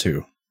Hearts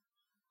 2.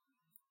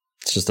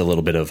 It's just a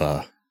little bit of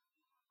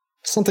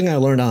something I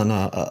learned on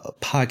a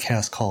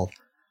podcast called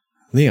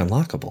The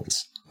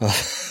Unlockables.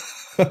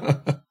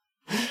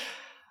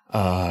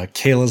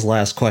 Kayla's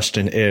last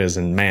question is,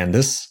 and man,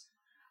 this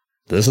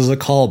is a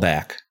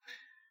callback.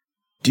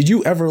 Did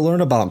you ever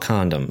learn about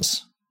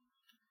condoms?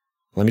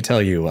 Let me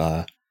tell you,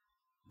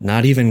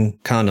 not even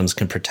condoms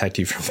can protect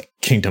you from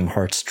Kingdom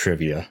Hearts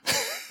trivia.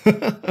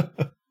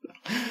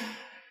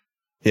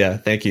 Yeah,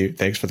 thank you.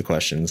 Thanks for the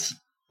questions,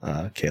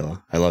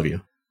 Kayla. I love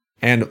you.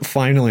 And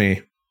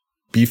finally,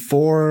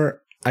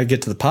 before I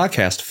get to the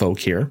podcast folk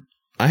here,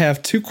 I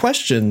have 2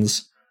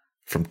 questions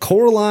from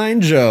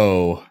Coraline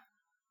Joe.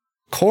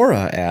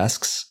 Cora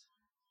asks,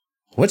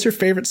 what's your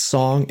favorite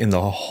song in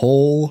the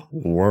whole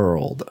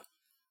world?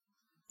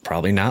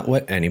 Probably not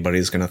what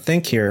anybody's going to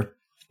think here,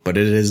 but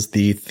it is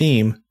the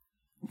theme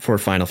for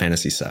Final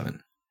Fantasy VII.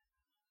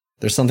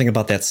 There's something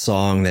about that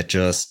song that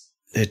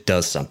it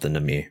does something to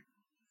me.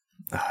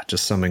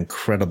 Just some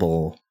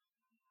incredible...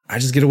 I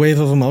just get a wave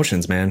of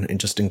emotions, man, and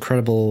just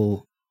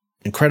incredibly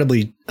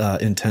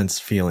intense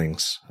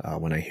feelings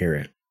when I hear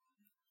it.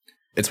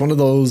 It's one of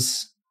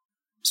those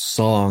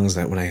songs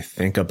that when I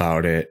think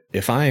about it,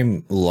 if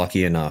I'm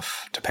lucky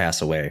enough to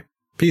pass away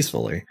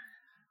peacefully,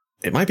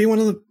 it might be one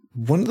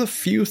of the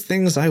few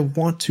things I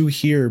want to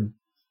hear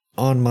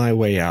on my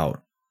way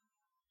out.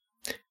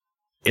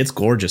 It's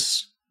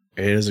gorgeous.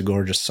 It is a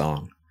gorgeous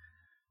song.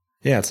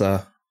 Yeah, it's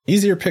a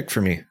easier pick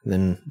for me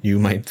than you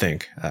might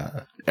think.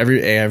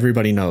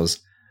 Everybody knows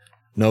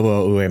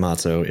Nobuo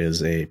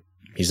Uematsu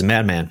he's a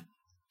madman.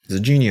 He's a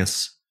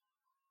genius.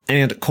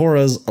 And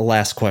Cora's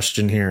last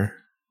question here.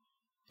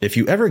 If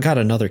you ever got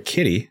another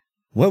kitty,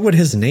 what would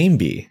his name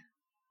be?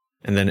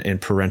 And then in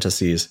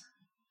parentheses,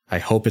 I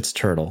hope it's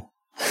Turtle.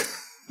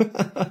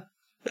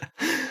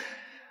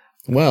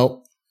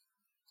 Well,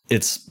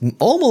 it's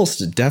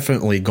almost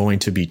definitely going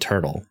to be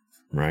Turtle,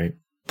 right?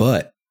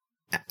 But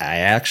I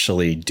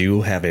actually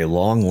do have a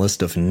long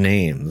list of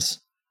names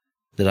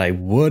that I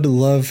would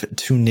love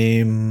to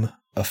name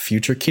a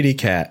future kitty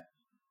cat.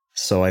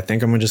 So I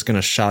think I'm just going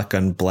to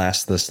shotgun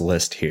blast this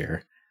list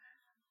here.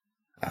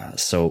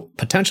 So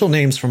potential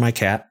names for my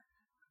cat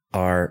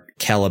are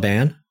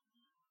Caliban,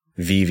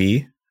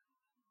 Vivi,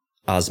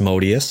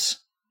 Osmodius,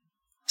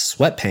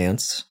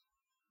 Sweatpants,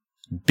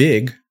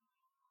 Big,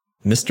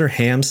 Mr.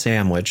 Ham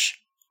Sandwich,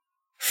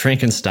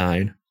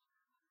 Frankenstein,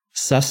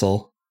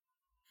 Cecil,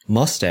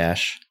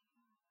 Mustache,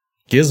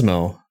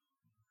 Gizmo,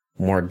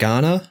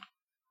 Morgana,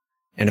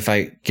 and if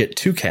I get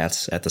 2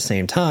 cats at the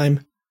same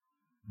time,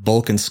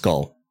 Bulk and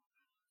Skull.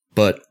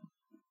 But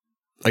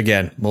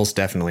again, most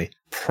definitely,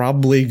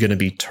 probably going to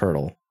be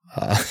Turtle.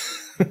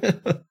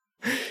 But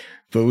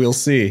we'll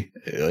see.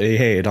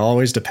 Hey, it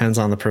always depends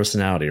on the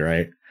personality,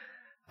 right?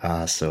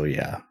 So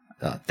yeah.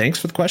 Thanks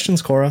for the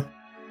questions, Cora.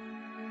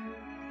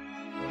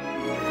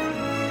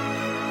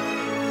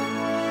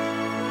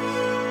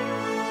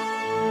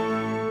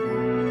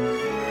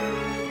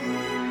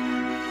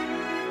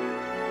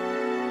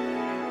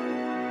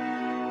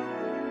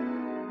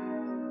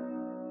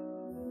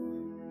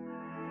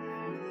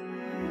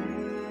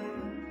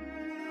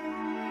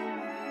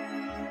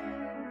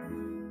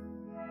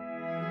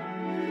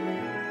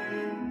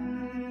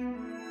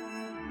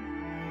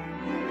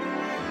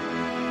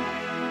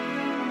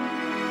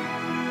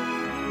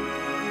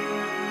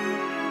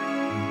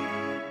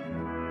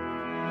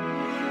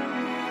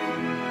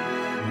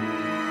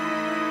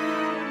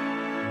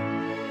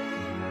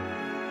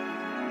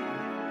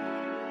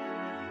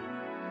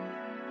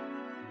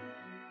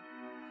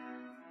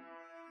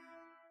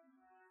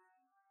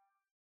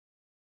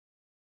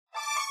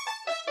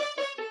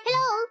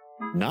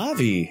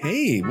 Navi,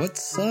 hey,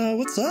 what's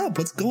up?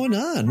 What's going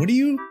on? What are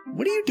you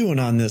doing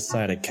on this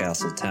side of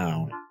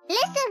Castletown?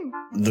 Listen!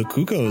 The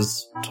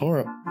Cuckoos tore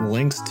up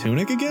Link's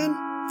tunic again?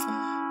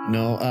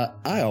 No,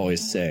 I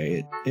always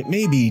say, it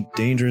may be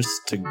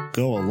dangerous to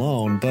go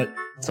alone, but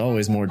it's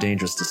always more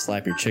dangerous to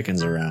slap your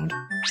chickens around.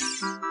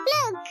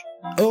 Look!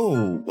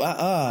 Oh,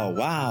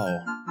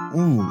 wow.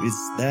 Ooh, he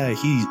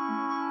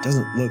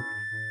doesn't look...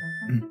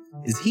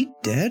 Is he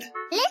dead?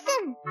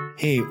 Listen!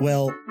 Hey,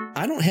 well,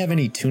 I don't have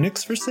any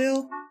tunics for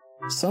sale.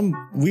 Some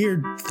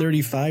weird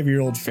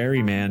 35-year-old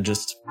ferryman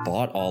just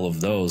bought all of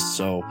those,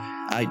 so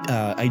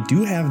I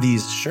do have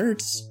these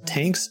shirts,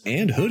 tanks,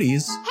 and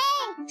hoodies. Hey!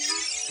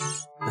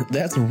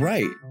 That's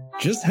right.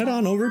 Just head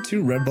on over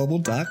to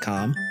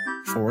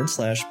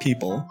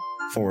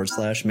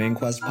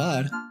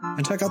redbubble.com/people/mainquestpod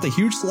and check out the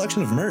huge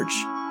selection of merch.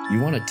 You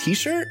want a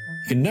t-shirt?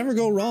 You can never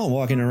go wrong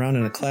walking around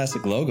in a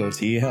classic logo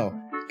tee. Hell,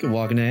 you can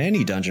walk into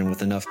any dungeon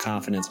with enough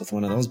confidence with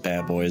one of those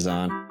bad boys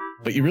on.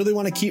 But you really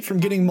want to keep from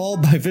getting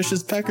mauled by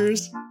vicious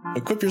peckers?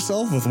 Equip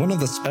yourself with one of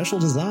the special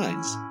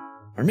designs.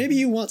 Or maybe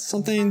you want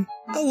something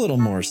a little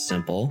more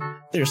simple.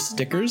 There's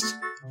stickers,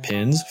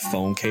 pins,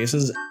 phone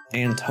cases,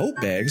 and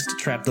tote bags to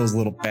trap those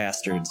little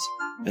bastards.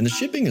 And the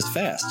shipping is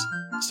fast,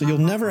 so you'll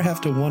never have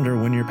to wonder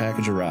when your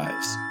package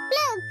arrives.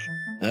 Look!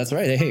 That's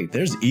right, hey,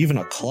 there's even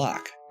a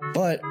clock.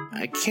 But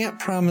I can't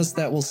promise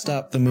that will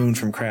stop the moon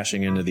from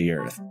crashing into the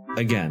earth.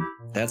 Again,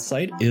 that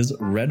site is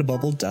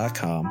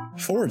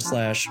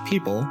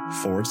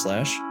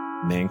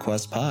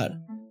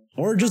redbubble.com/people/mainquestpod.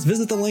 Or just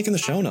visit the link in the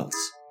show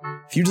notes.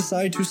 If you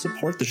decide to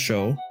support the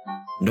show,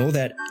 know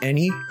that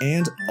any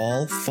and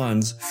all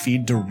funds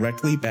feed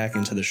directly back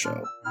into the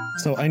show.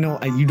 So I know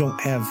you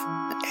don't have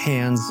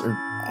hands or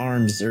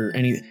arms or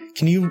any...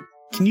 Can you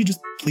just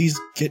please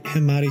get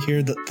him out of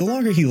here? The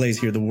longer he lays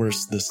here, the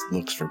worse this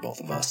looks for both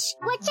of us.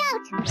 Watch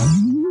out!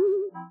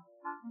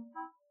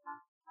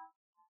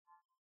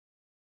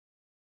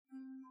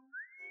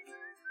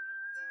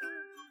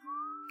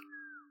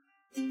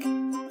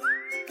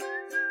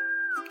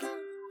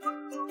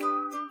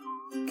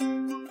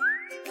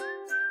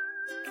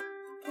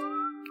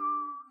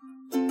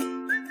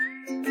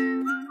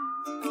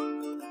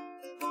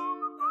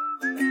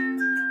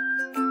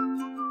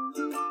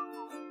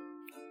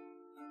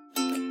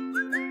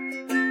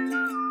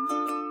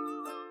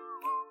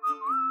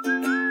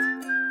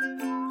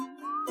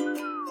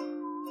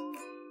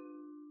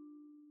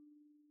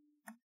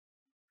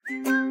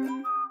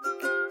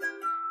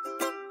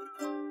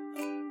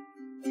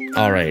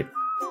 All right,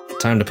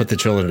 time to put the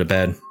children to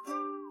bed.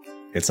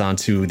 It's on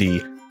to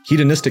the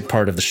hedonistic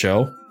part of the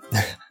show.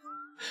 I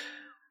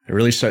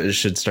really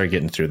should start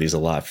getting through these a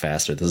lot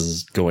faster. This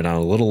is going on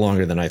a little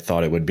longer than I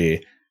thought it would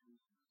be.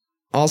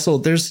 Also,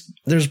 there's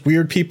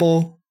weird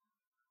people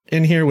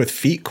in here with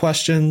feet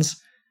questions.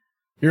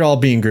 You're all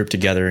being grouped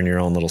together in your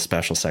own little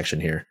special section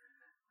here.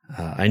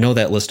 I know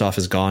that list off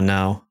is gone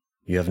now.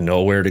 You have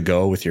nowhere to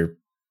go with your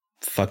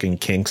fucking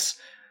kinks.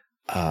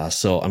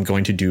 So I'm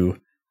going to do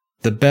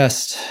the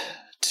best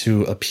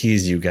to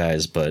appease you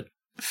guys, but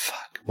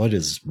fuck, what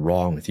is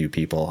wrong with you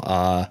people?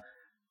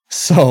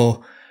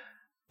 So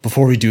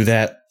before we do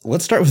that,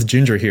 let's start with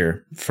Ginger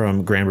here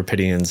from Grand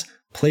Rapidian's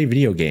Play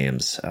Video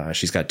Games.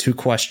 She's got 2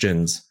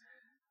 questions.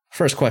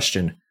 First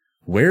question,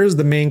 where's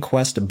the main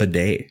quest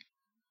bidet?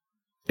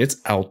 It's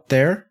out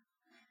there.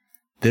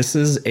 This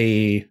is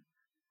a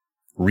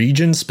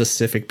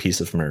region-specific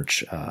piece of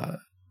merch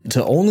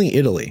to only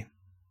Italy.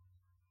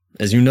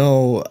 As you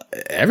know,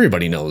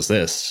 everybody knows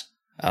this.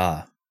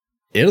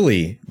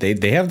 Italy,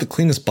 they have the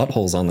cleanest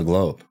buttholes on the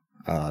globe.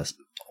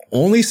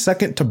 Only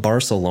second to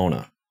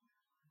Barcelona.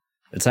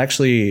 It's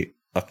actually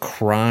a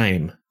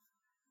crime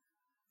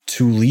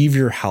to leave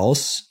your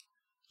house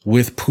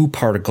with poo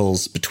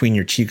particles between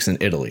your cheeks in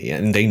Italy.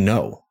 And they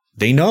know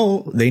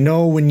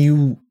when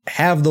you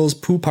have those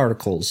poo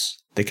particles.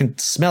 They can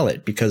smell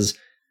it because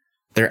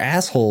their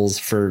assholes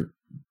for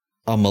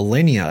a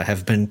millennia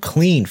have been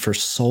clean for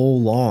so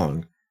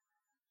long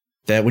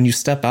that when you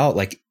step out,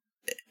 like,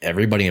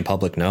 everybody in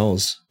public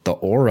knows the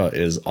aura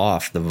is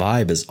off. The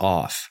vibe is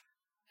off.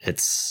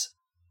 It's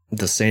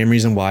the same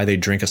reason why they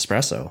drink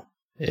espresso.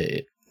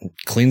 It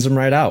cleans them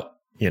right out,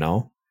 you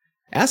know?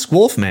 Ask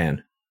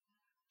Wolfman.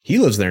 He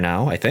lives there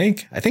now, I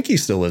think. I think he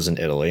still lives in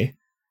Italy.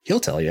 He'll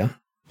tell you.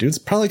 Dude's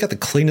probably got the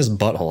cleanest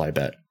butthole, I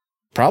bet.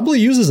 Probably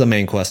uses a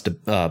main quest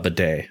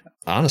bidet,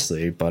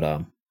 honestly, but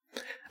I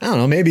don't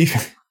know, maybe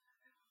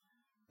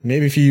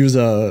if you use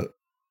a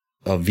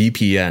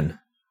VPN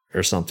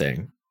or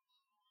something.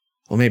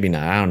 Well, maybe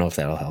not. I don't know if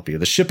that'll help you.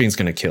 The shipping's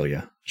going to kill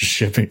you.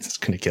 Shipping's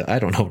going to kill. I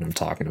don't know what I'm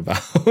talking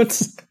about.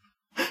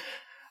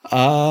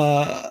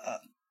 Our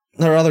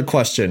other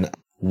question.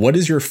 What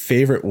is your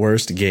favorite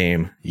worst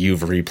game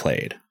you've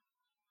replayed?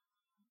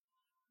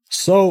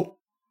 So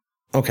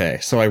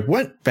I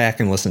went back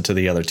and listened to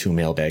the other 2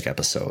 mailbag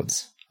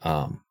episodes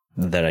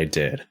that I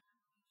did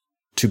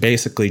to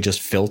basically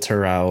just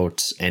filter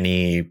out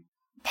any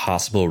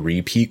possible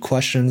repeat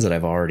questions that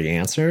I've already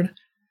answered.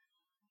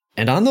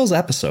 And on those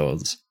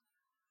episodes,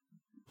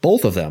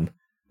 both of them,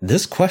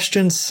 this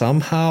question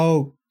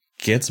somehow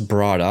gets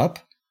brought up,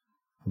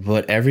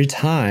 but every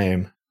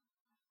time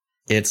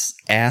it's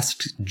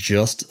asked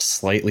just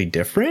slightly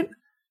different.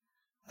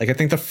 Like, I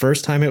think the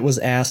first time it was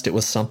asked, it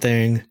was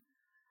something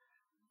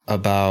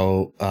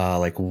about,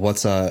 like,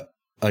 what's a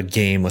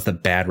game with a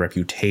bad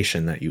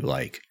reputation that you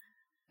like?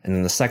 And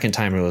then the second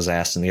time it was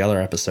asked in the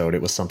other episode,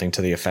 it was something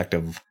to the effect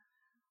of,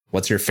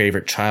 what's your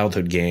favorite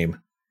childhood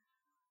game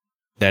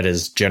that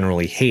is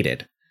generally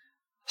hated?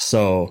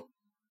 So,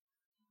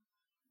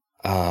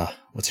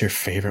 what's your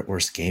favorite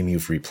worst game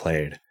you've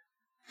replayed?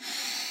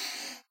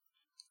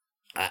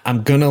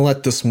 I'm gonna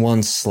let this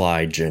one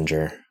slide,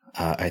 Ginger.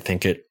 I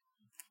think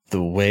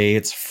the way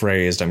it's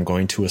phrased, I'm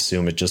going to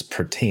assume it just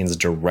pertains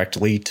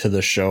directly to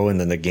the show and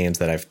then the games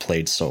that I've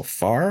played so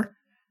far.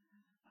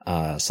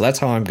 So that's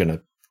how I'm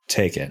gonna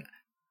take it.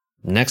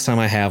 Next time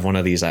I have one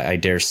of these, I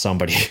dare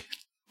somebody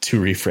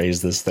to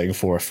rephrase this thing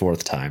for a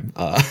fourth time.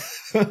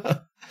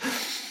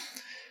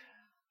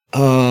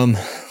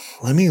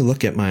 Let me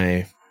look at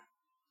my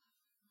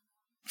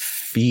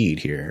feed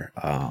here.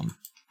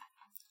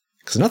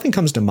 Because nothing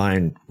comes to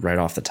mind right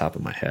off the top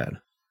of my head.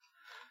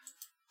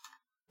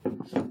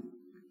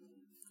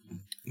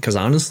 Because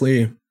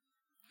honestly,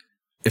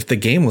 if the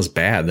game was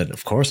bad, then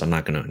of course I'm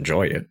not going to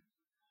enjoy it.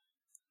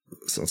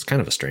 So it's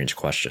kind of a strange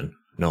question.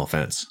 No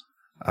offense.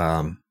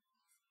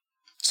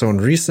 So in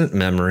recent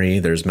memory,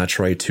 there's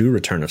Metroid 2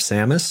 Return of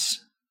Samus.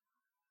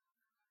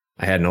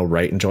 I had no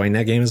right enjoying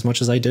that game as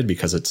much as I did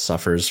because it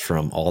suffers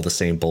from all the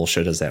same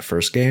bullshit as that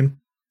first game.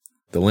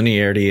 The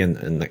linearity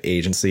and the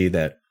agency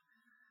that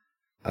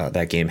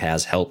that game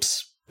has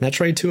helps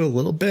Metroid 2 a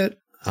little bit.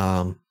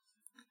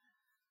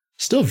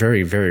 Still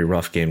very, very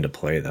rough game to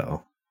play,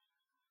 though.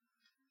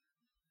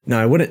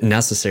 Now, I wouldn't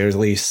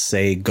necessarily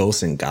say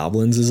Ghosts and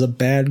Goblins is a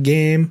bad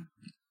game.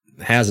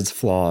 It has its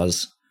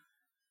flaws.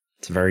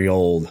 It's very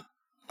old,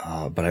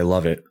 but I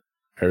love it.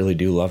 I really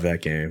do love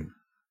that game.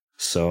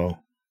 So,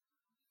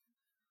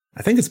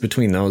 I think it's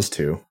between those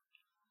two.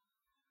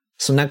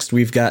 So next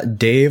we've got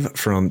Dave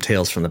from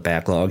Tales from the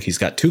Backlog. He's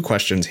got two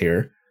questions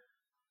here,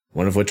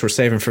 one of which we're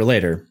saving for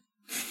later.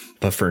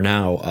 But for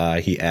now,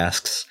 he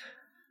asks,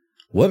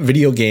 what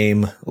video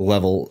game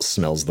level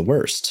smells the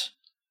worst?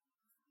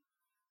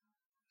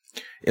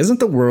 Isn't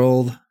the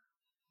world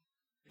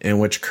in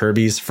which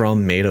Kirby's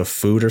from made of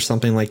food or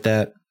something like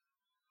that?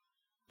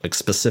 Like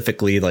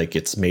specifically, like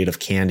it's made of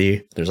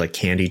candy. There's like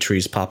candy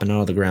trees popping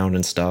out of the ground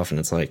and stuff. And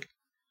it's like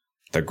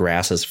the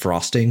grass is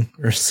frosting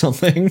or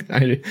something.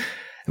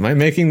 Am I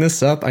making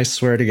this up? I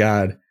swear to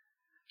God,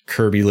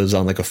 Kirby lives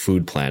on like a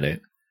food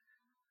planet.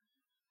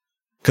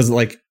 Because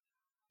like,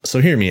 so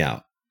hear me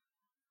out.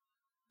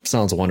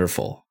 Sounds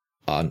wonderful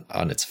on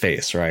its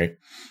face, right?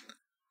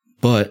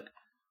 But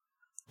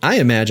I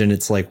imagine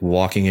it's like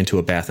walking into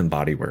a Bath and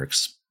Body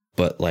Works,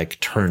 but like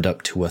turned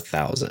up to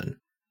 1,000.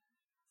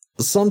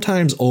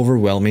 Sometimes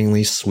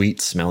overwhelmingly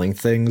sweet smelling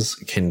things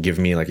can give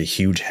me like a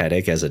huge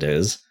headache as it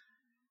is.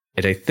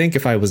 And I think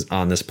if I was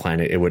on this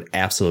planet, it would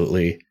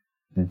absolutely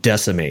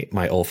decimate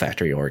my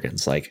olfactory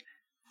organs. Like,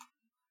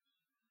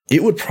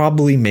 it would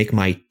probably make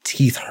my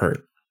teeth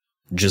hurt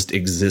just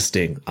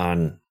existing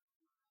on,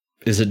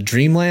 is it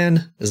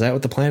Dreamland? Is that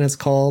what the planet's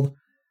called?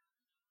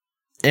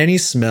 Any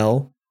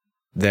smell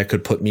that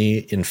could put me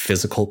in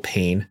physical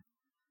pain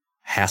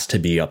has to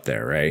be up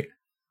there, right?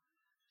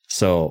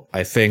 So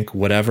I think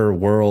whatever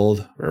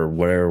world or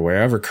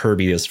wherever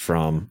Kirby is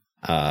from,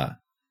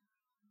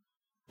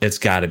 it's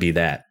got to be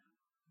that.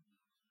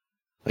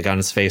 Like on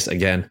his face,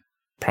 again,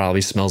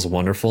 probably smells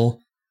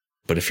wonderful,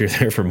 but if you're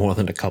there for more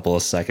than a couple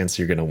of seconds,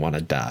 you're going to want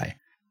to die.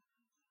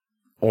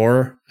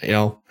 Or, you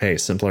know, hey,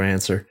 simpler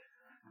answer,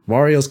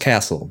 Wario's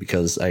Castle,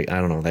 because I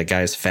don't know, that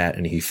guy's fat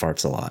and he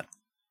farts a lot.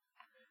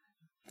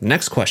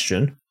 Next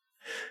question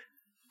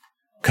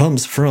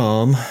comes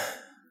from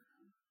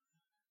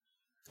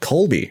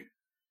Colby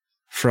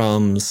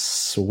from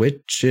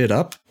Switch It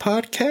Up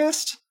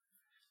podcast.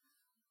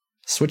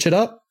 Switch It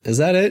Up? Is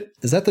that it?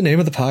 Is that the name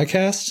of the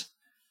podcast?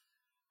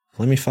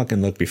 Let me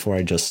fucking look before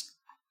I just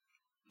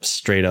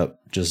straight up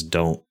just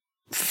don't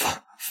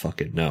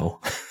fucking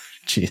know.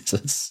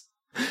 Jesus.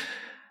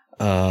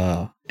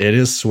 It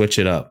is Switch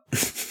It Up.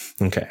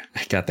 Okay,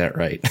 I got that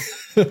right.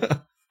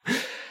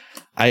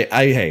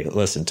 Hey,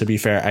 listen, to be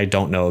fair, I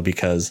don't know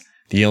because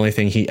the only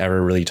thing he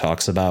ever really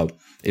talks about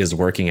is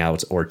working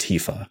out or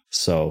Tifa.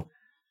 So,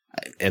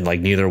 and like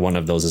neither one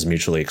of those is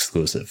mutually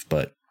exclusive,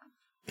 but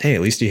hey,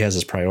 at least he has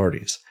his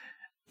priorities.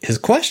 His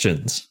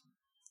questions.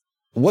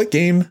 What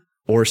game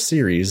or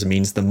series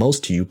means the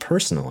most to you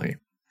personally?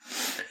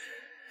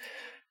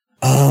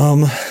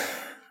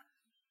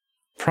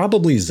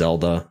 Probably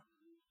Zelda.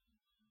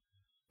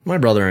 My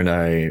brother and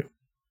I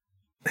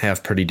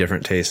have pretty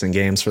different tastes in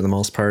games for the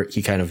most part.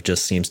 He kind of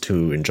just seems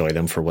to enjoy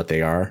them for what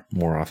they are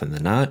more often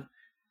than not.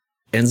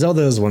 And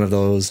Zelda is one of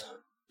those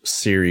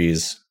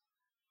series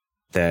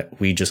that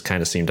we just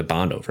kind of seem to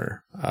bond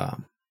over.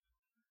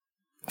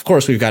 Of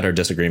course, we've got our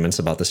disagreements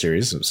about the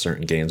series of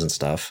certain games and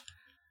stuff.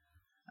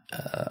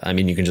 I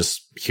mean, you can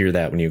just hear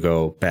that when you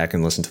go back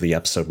and listen to the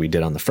episode we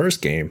did on the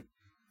first game.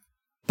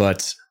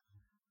 But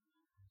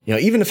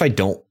even if I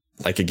don't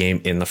like a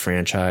game in the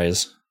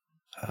franchise,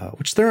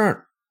 which there aren't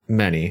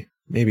many,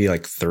 maybe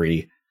like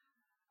 3.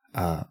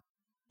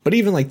 But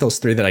even like those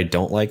 3 that I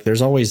don't like,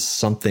 there's always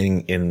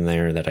something in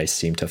there that I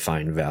seem to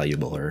find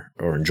valuable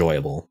or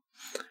enjoyable.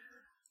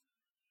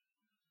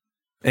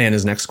 And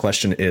his next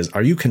question is,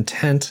 are you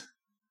content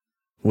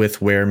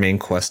with where Main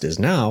Quest is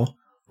now,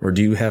 or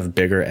do you have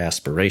bigger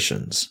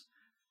aspirations?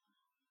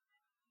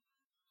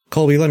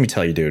 Colby, let me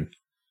tell you, dude,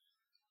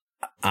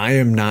 I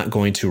am not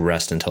going to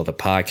rest until the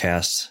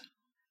podcast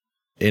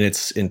in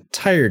its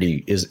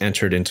entirety is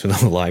entered into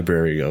the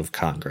Library of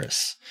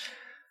Congress.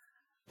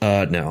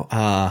 No.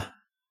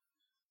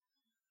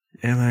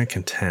 Am I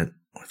content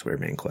with where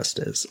Main Quest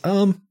is?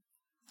 I'm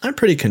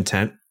pretty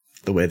content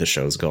the way the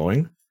show's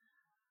going.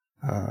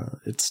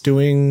 It's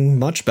doing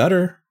much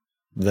better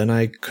than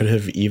I could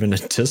have even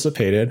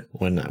anticipated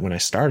when I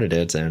started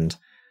it. And,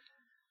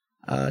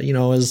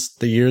 as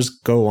the years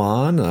go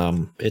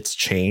on, it's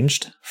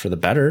changed for the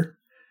better.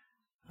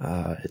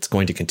 It's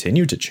going to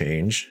continue to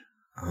change.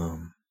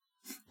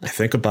 I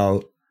think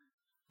about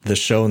the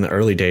show in the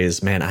early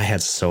days, man, I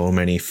had so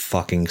many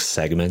fucking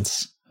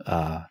segments.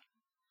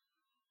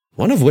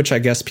 One of which I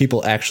guess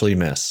people actually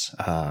miss.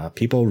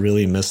 People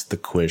really miss the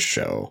quiz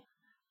show.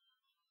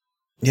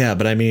 Yeah,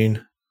 but I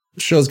mean,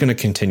 the show's going to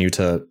continue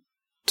to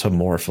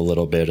morph a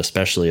little bit,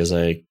 especially as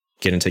I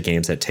get into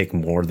games that take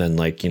more than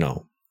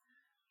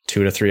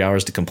 2 to 3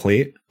 hours to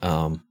complete.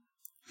 As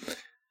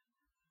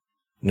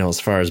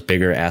far as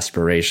bigger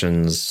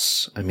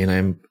aspirations, I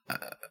mean,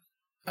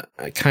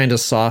 I kind of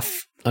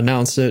soft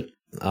announced it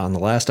on the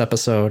last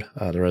episode,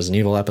 the Resident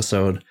Evil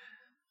episode,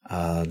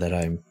 that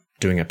I'm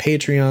doing a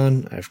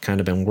Patreon. I've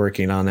kind of been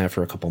working on that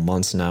for a couple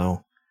months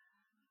now.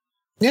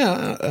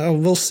 Yeah,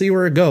 we'll see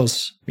where it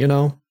goes,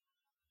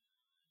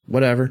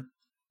 whatever.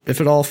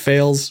 If it all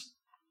fails,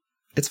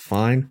 it's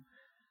fine.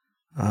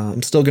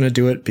 I'm still going to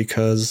do it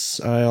because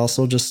I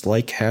also just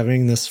like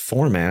having this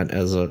format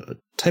as a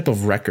type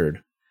of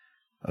record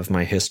of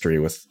my history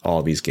with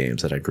all these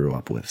games that I grew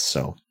up with.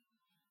 So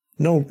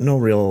no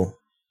real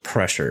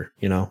pressure,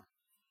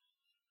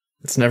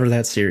 It's never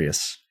that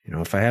serious.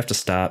 If I have to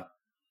stop,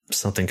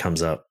 something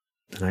comes up,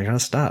 then I gotta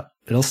stop.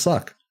 It'll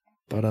suck,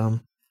 but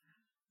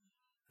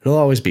it'll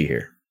always be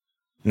here.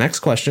 Next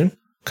question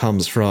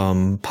comes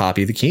from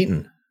Poppy the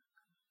Keaton.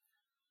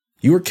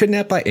 You were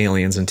kidnapped by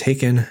aliens and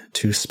taken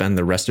to spend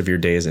the rest of your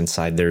days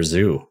inside their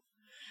zoo.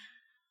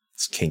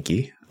 It's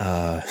kinky.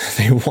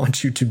 They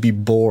want you to be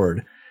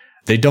bored.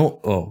 They don't.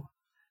 Oh,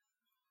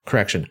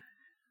 correction.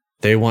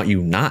 They want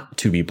you not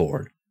to be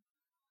bored.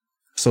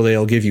 So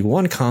they'll give you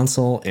one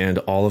console and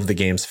all of the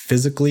games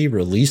physically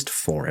released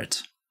for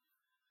it.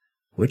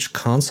 Which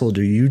console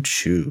do you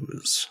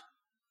choose?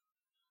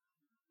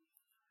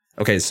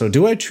 Okay, so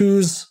do I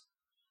choose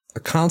a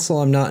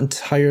console I'm not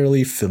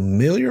entirely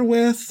familiar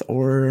with,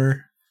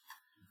 or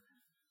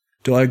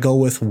do I go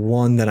with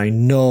one that I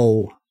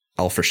know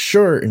I'll for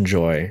sure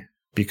enjoy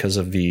because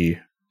of the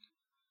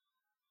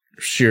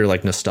sheer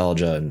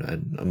nostalgia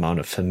and amount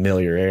of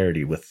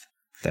familiarity with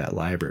that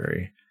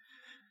library?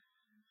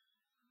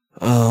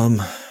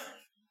 I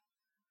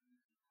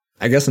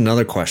guess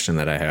another question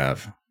that I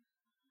have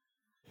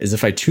is,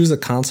 if I choose a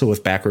console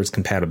with backwards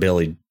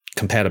compatibility,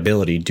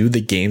 do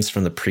the games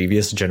from the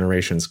previous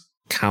generations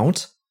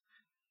count?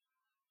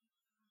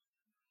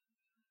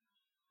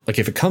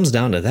 If it comes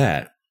down to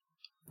that,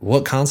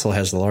 what console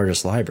has the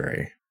largest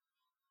library?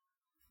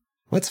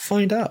 Let's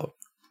find out.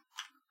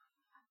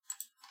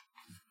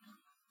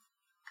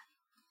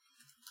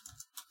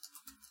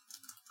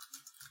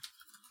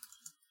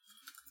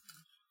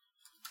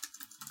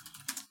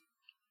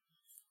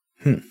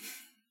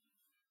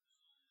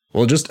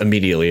 Well, just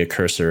immediately a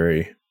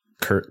cursory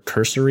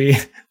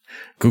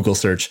Google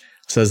search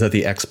says that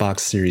the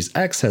Xbox Series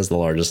X has the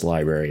largest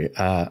library.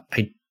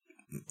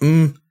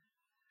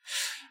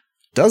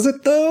 Does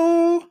it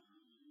though?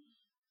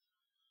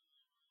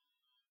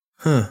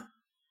 Huh.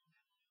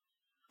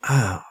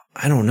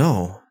 I don't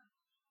know.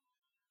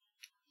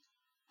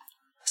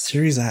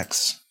 Series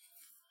X.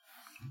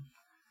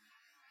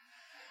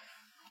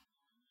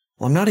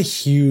 Well, I'm not a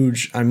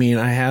huge... I mean,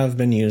 I have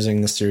been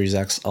using the Series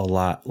X a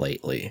lot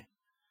lately.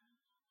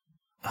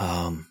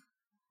 But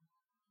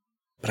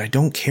I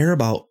don't care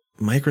about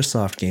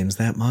Microsoft games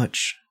that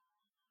much.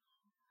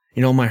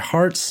 My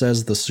heart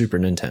says the Super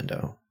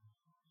Nintendo.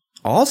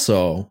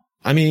 Also,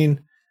 I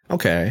mean,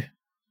 okay.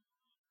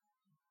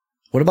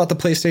 What about the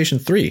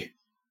PlayStation 3?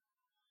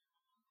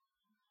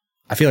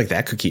 I feel like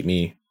that could keep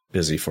me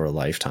busy for a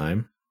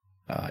lifetime.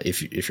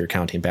 If you're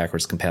counting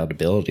backwards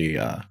compatibility,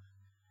 I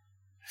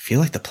feel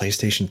like the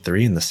PlayStation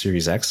 3 and the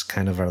Series X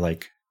kind of are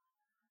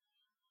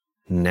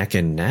neck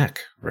and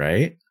neck,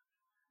 right?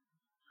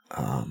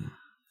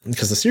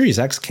 Because the Series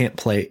X can't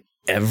play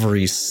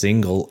every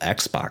single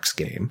Xbox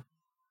game.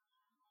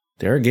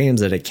 There are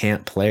games that it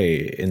can't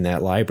play in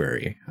that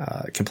library.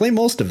 It can play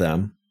most of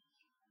them,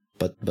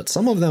 but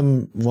some of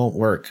them won't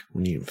work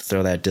when you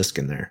throw that disc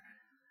in there.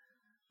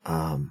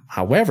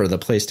 However, the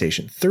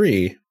PlayStation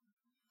 3,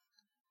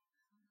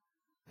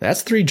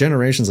 that's 3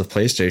 generations of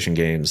PlayStation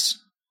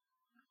games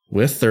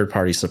with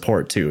third-party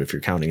support too, if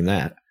you're counting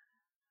that.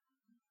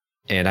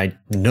 And I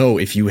know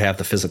if you have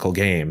the physical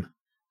game,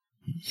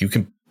 you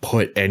can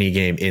put any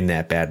game in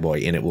that bad boy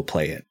and it will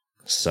play it.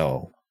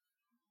 So,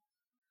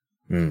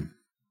 the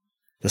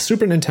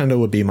Super Nintendo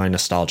would be my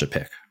nostalgia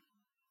pick.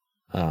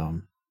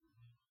 And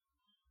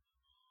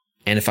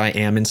if I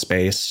am in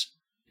space,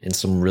 in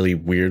some really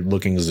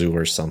weird-looking zoo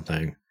or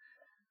something,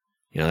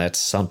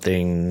 that's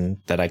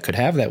something that I could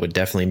have that would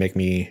definitely make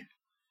me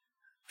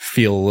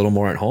feel a little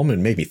more at home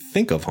and make me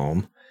think of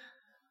home.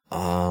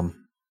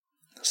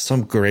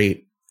 Some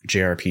great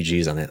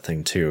JRPGs on that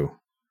thing too.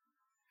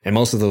 And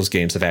most of those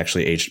games have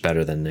actually aged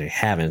better than they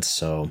haven't,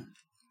 so.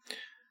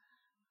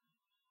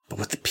 But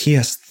with the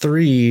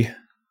PS3,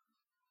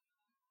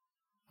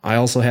 I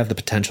also have the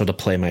potential to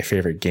play my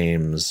favorite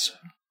games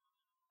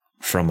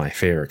from my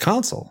favorite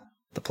console,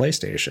 the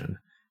PlayStation.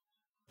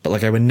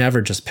 But I would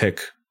never just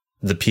pick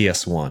the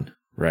PS1,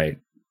 right?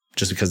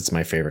 Just because it's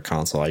my favorite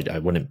console. I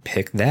wouldn't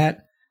pick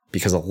that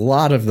because a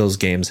lot of those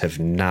games have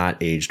not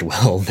aged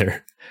well.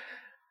 They're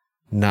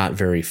not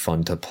very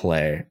fun to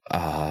play.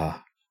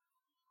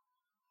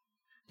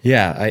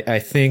 Yeah, I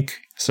think,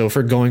 so if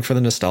we're going for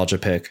the nostalgia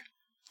pick,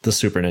 the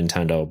Super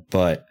Nintendo,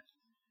 but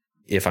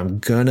if I'm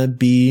gonna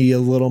be a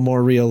little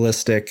more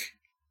realistic,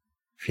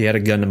 if you had a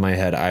gun to my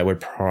head, I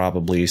would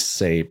probably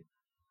say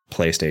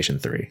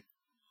PlayStation 3.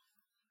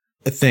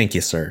 Thank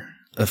you, sir,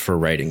 for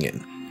writing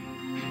in.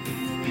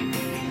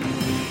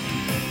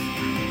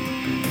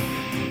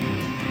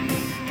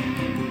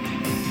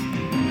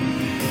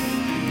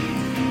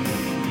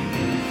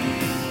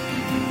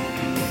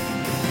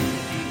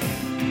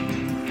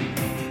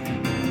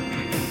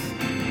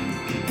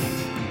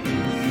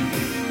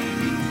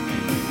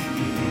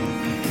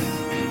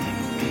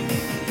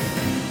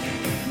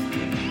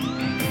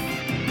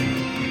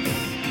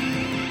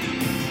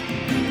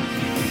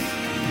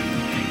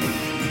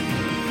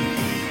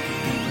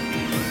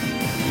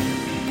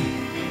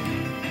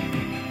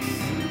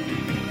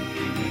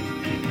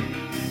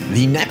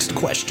 The next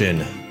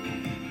question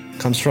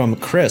comes from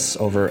Chris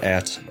over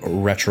at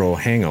Retro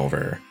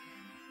Hangover.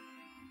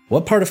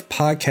 What part of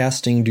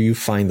podcasting do you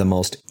find the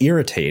most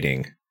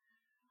irritating?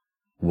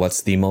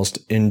 What's the most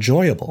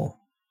enjoyable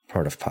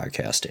part of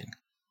podcasting?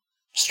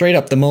 Straight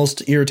up, the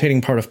most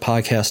irritating part of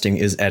podcasting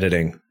is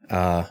editing.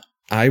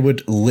 I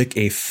would lick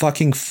a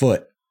fucking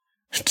foot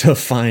to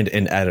find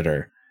an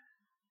editor.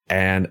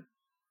 And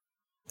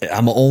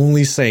I'm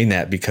only saying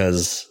that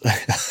because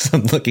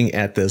I'm looking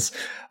at this.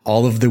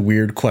 All of the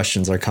weird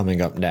questions are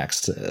coming up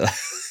next.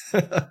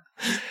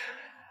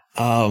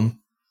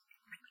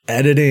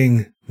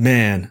 Editing,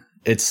 man,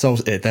 that's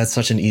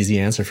such an easy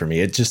answer for me.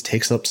 It just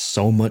takes up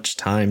so much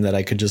time that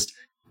I could just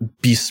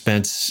be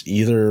spent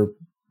either,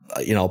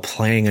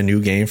 playing a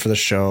new game for the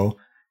show,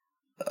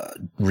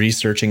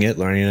 researching it,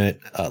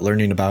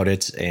 learning about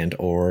it, and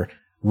or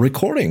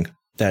recording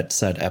that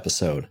said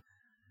episode.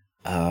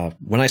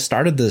 When I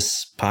started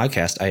this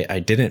podcast, I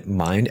didn't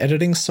mind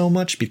editing so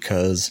much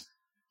because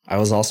I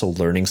was also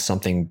learning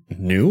something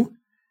new,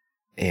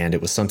 and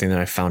it was something that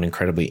I found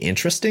incredibly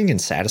interesting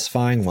and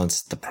satisfying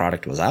once the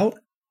product was out.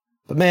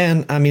 But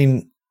man,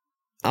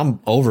 I'm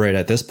over it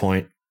at this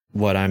point.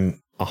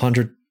 I'm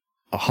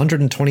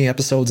 120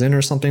 episodes in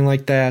or something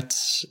like that.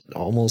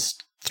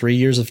 Almost 3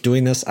 years of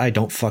doing this. I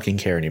don't fucking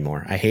care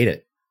anymore. I hate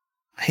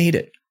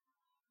it.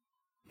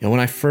 When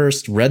I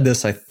first read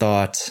this, I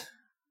thought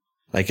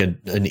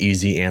an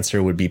easy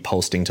answer would be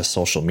posting to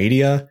social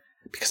media,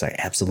 because I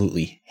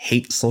absolutely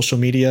hate social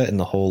media and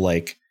the whole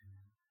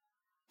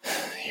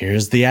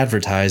here's the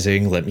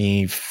advertising, let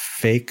me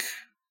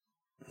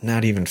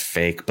not even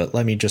fake, but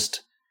let me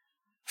just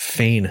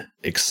feign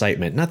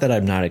excitement. Not that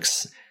I'm not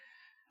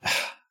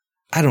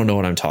I don't know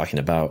what I'm talking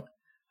about.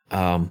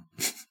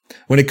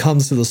 When it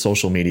comes to the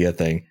social media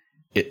thing,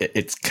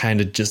 it's kind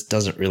of just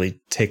doesn't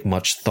really take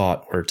much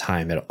thought or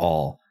time at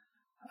all.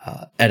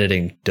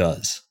 Editing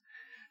does.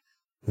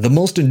 The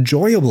most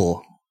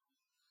enjoyable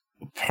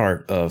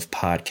part of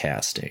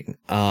podcasting.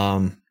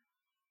 I'm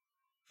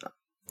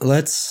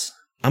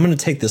going to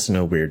take this in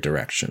a weird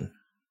direction.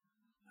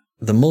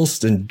 The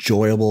most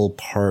enjoyable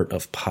part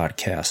of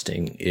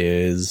podcasting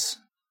is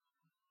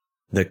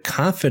the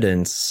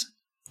confidence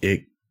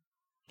it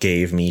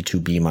gave me to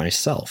be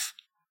myself,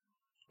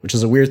 which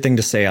is a weird thing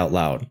to say out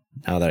loud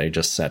now that I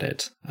just said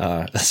it,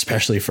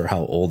 especially for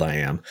how old I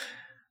am.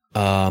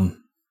 I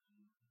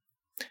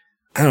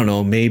don't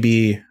know,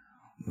 maybe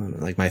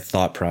my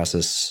thought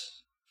process,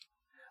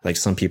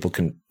 some people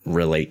can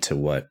relate to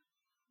what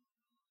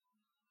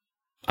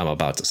I'm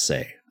about to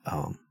say.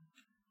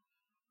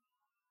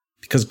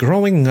 Because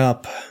growing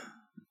up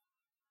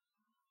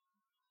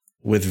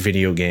with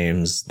video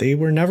games, they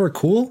were never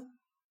cool.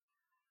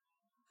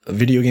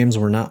 Video games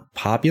were not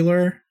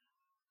popular.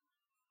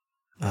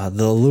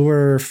 The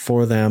allure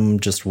for them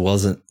just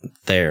wasn't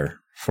there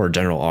for a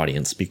general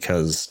audience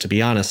because, to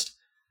be honest,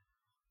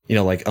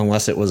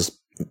 unless it was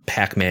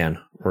Pac-Man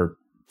or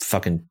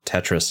fucking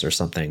Tetris or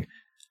something,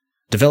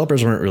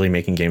 developers weren't really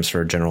making games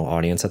for a general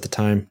audience at the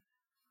time.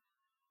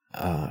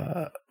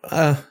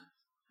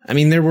 I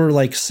mean, there were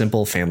like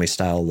simple family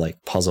style,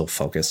 like puzzle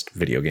focused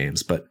video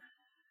games, but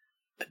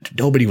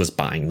nobody was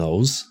buying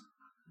those.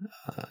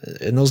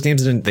 And those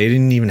games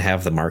didn't even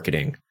have the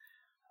marketing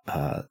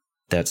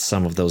that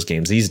some of those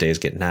games these days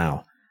get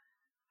now.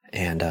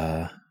 And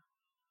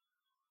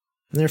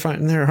they're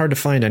hard to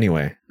find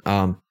anyway.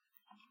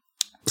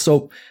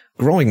 So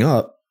growing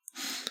up,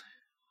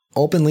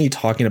 openly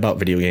talking about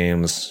video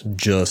games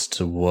just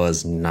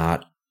was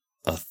not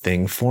a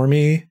thing for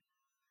me,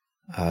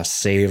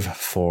 save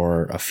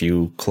for a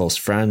few close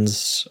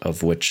friends,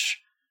 of which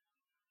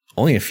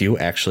only a few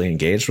actually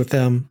engaged with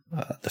them,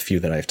 the few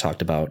that I've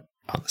talked about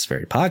on this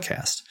very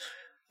podcast.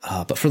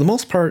 But for the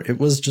most part, it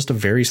was just a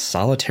very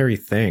solitary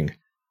thing,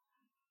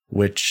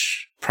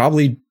 which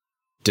probably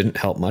didn't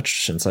help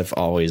much since I've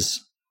always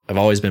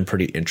been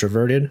pretty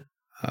introverted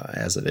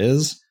as it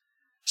is.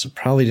 So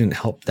probably didn't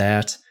help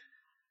that.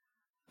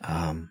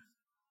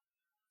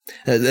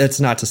 That's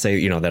not to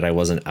say, that I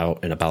wasn't out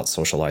and about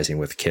socializing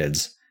with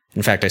kids.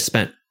 In fact, I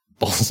spent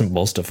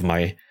most of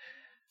my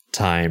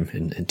time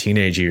in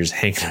teenage years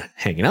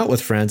hanging out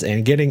with friends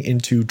and getting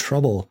into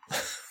trouble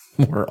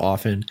more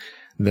often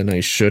than I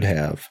should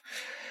have.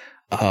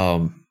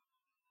 And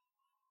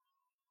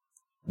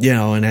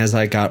as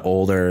I got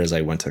older, as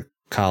I went to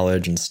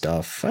college and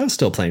stuff, I was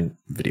still playing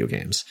video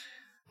games,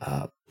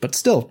 but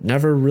still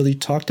never really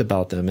talked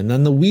about them. And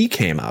then the Wii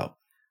came out,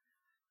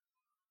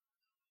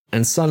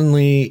 and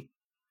suddenly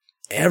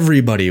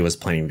everybody was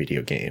playing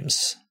video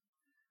games,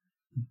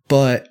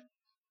 but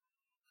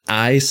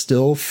I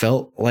still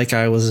felt like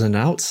I was an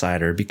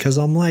outsider because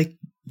I'm like,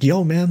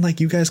 yo, man,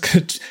 like you guys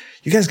could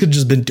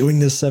just been doing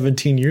this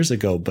 17 years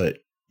ago, but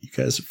you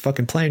guys are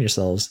fucking playing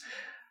yourselves.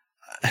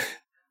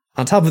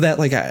 On top of that,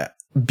 like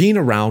being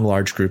around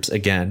large groups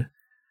again,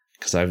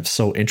 because I'm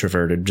so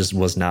introverted, just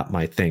was not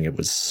my thing. It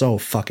was so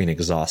fucking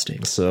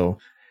exhausting. So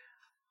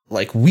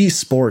like Wii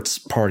Sports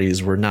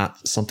parties were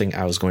not something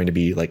I was going to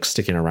be like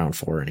sticking around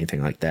for or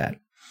anything like that.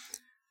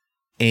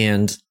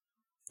 And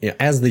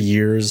as the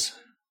years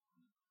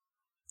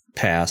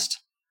passed,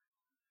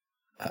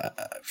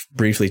 I've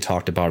briefly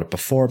talked about it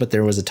before, but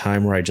there was a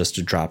time where I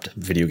just dropped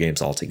video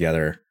games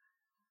altogether.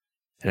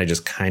 And I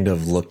just kind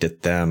of looked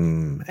at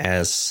them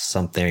as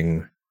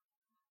something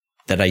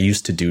that I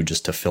used to do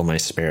just to fill my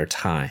spare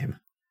time.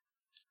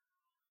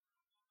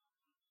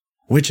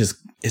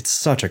 It's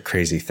such a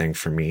crazy thing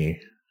for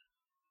me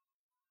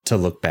to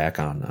look back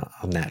on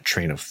that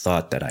train of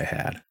thought that I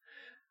had.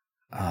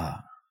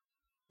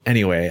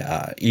 Anyway,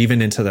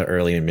 even into the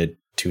early and mid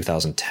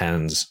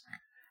 2010s,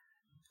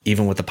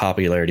 even with the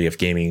popularity of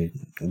gaming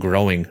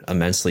growing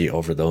immensely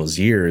over those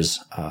years,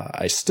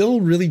 I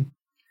still really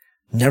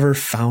never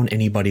found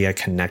anybody I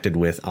connected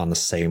with on the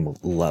same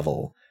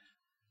level.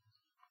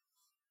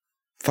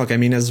 I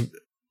mean, as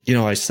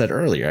I said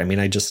earlier, I mean,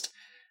 I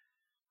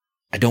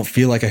don't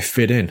feel like I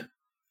fit in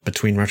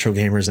between retro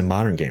gamers and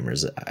modern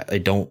gamers. I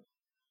don't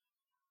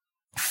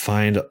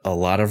find a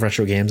lot of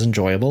retro games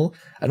enjoyable.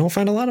 I don't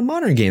find a lot of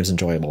modern games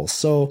enjoyable.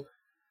 So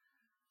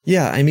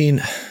yeah, I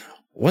mean,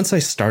 once I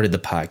started the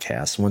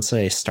podcast, once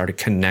I started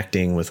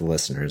connecting with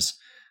listeners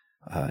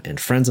and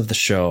friends of the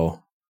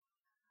show,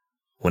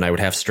 when I would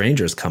have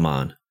strangers come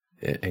on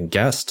and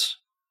guest,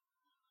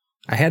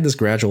 I had this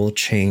gradual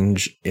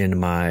change in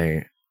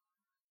my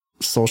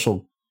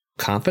social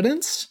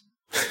confidence.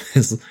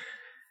 Is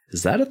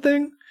that a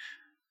thing?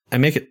 I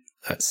make it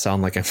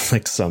sound like I'm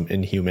like some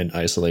inhuman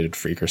isolated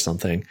freak or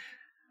something.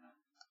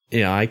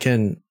 I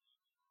can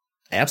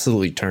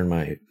absolutely turn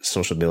my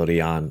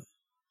sociability on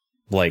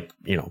like,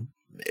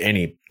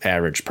 any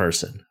average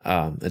person.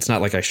 It's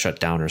not like I shut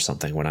down or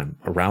something when I'm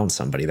around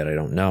somebody that I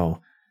don't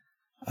know.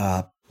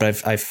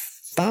 But I've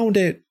found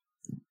it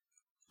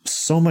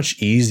so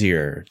much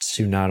easier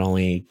to not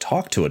only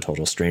talk to a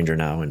total stranger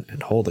now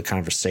and hold a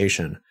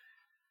conversation,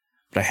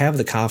 but I have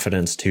the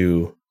confidence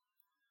to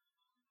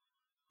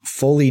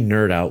fully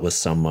nerd out with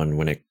someone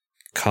when it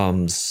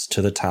comes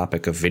to the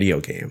topic of video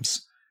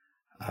games.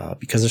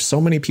 Because there's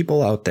so many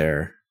people out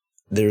there.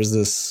 There's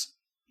this,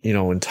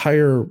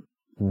 entire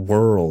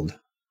world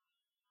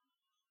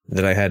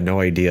that I had no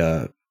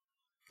idea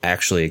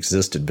actually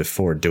existed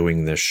before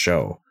doing this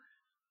show.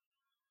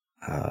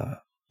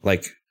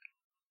 Like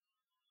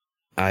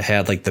I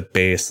had like the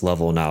base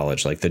level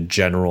knowledge, like the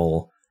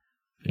general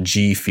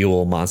G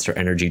Fuel Monster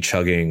Energy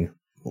chugging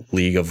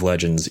League of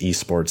Legends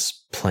esports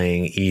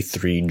playing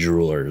E3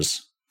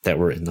 droolers that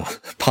were in the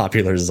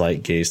popular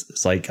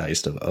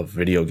zeitgeist of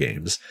video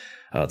games,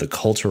 the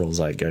cultural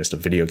zeitgeist of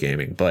video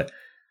gaming. But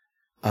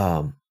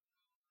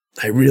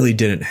I really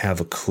didn't have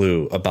a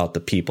clue about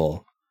the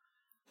people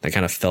that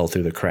kind of fell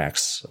through the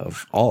cracks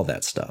of all of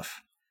that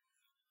stuff.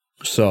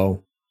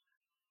 So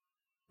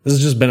this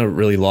has just been a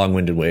really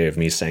long-winded way of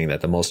me saying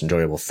that the most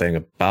enjoyable thing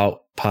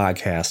about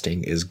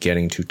podcasting is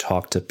getting to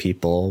talk to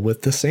people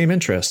with the same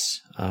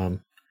interests, and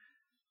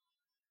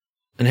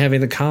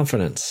having the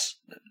confidence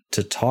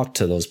to talk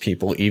to those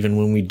people even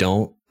when we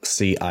don't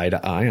see eye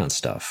to eye on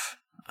stuff.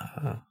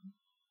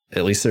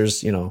 At least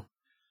there's,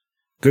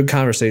 good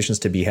conversations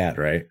to be had,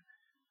 right?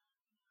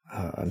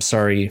 I'm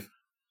sorry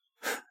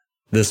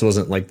This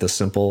wasn't like the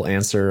simple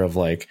answer of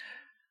like,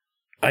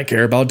 I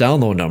care about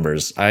download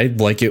numbers. I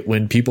like it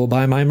when people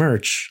buy my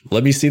merch.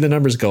 Let me see the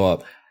numbers go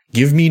up.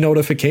 Give me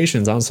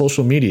notifications on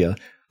social media.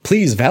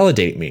 Please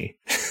validate me.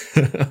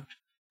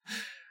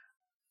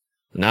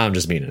 Now I'm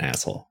just being an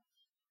asshole.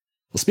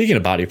 Well, speaking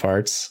of body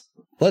parts,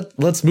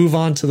 let's move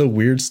on to the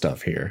weird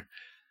stuff here.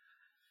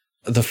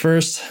 The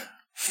first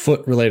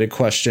foot-related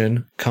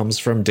question comes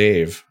from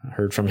Dave. I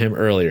heard from him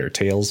earlier.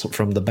 Tales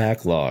from the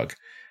Backlog.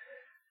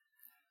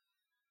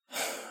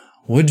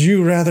 Would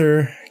you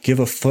rather give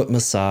a foot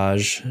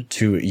massage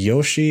to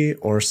Yoshi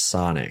or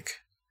Sonic?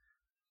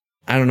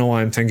 I don't know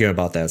why I'm thinking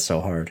about that so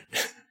hard.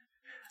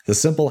 The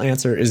simple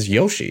answer is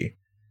Yoshi.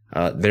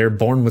 They're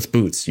born with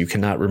boots. You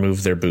cannot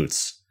remove their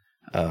boots.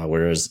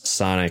 Whereas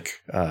Sonic,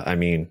 I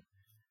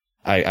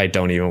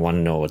don't even want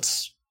to know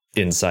what's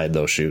inside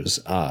those shoes.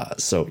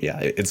 So yeah,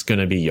 it's going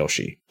to be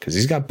Yoshi because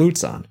he's got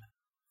boots on.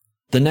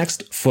 The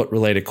next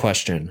foot-related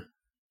question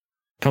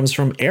comes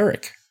from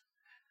Eric.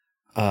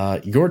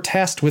 You're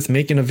tasked with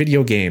making a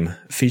video game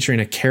featuring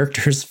a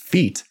character's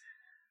feet.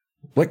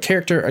 What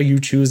character are you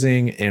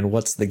choosing and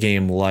what's the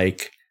game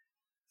like?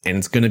 And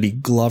it's going to be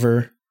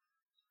Glover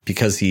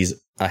because he's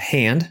a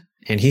hand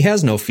and he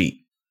has no feet.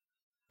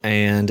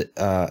 And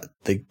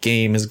the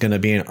game is going to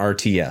be an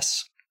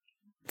RTS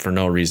for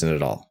no reason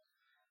at all.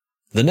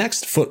 The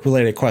next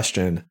foot-related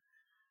question,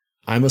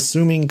 I'm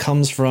assuming,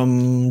 comes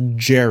from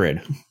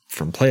Jared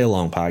from Play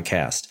Along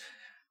Podcast.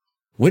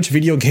 Which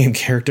video game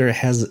character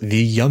has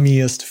the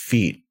yummiest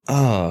feet?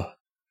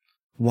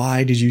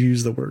 Why did you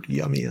use the word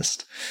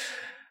yummiest?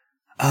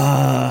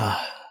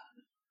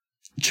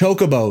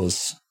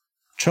 Chocobos.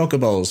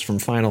 Chocobos from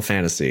Final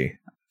Fantasy.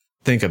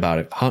 Think about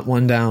it. Hunt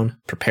one down,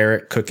 prepare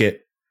it, cook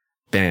it,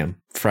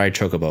 bam, fried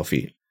chocobo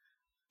feet.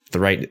 The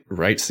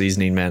right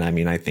seasoning, man. I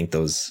mean, I think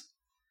those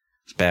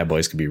bad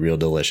boys could be real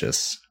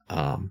delicious.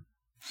 And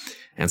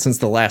since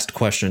the last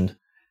question,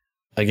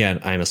 again,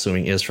 I'm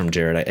assuming is from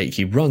Jared.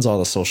 He runs all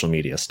the social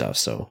media stuff,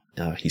 so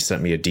he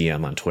sent me a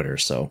DM on Twitter.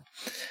 So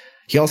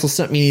he also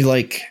sent me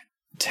like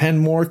 10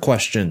 more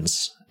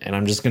questions, and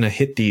I'm just going to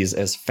hit these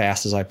as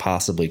fast as I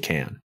possibly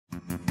can.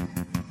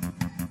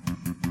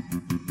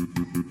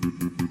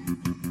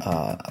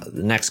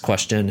 The next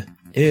question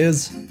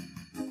is,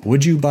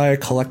 would you buy a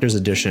collector's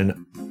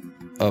edition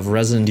of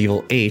Resident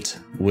Evil 8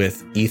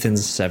 with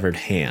Ethan's severed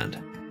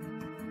hand?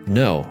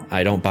 No,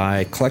 I don't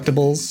buy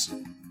collectibles,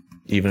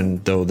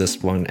 even though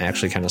this one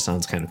actually kind of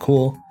sounds kind of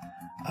cool.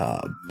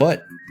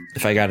 But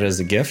if I got it as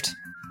a gift,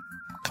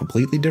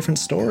 completely different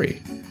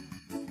story.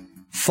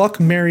 Fuck,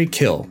 marry,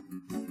 kill.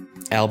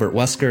 Albert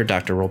Wesker,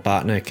 Dr.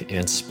 Robotnik,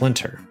 and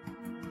Splinter.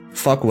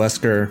 Fuck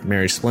Wesker,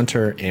 marry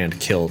Splinter, and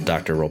kill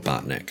Dr.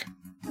 Robotnik.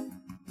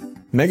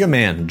 Mega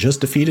Man just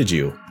defeated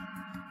you.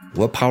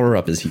 What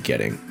power-up is he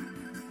getting?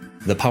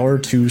 The power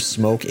to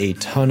smoke a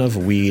ton of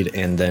weed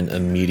and then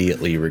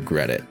immediately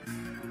regret it.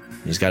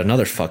 He's got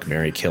another fuck,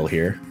 marry, kill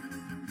here.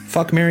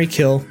 Fuck, marry,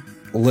 kill,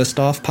 list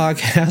off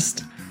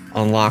podcast,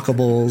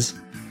 unlockables,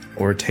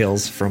 or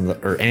Tales from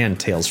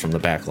the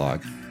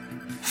Backlog.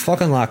 Fuck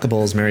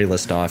unlockables, marry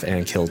Listoff,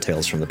 and kill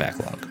Tales from the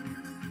Backlog.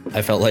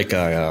 I felt like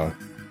I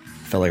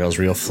was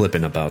real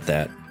flippant about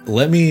that.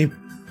 Let me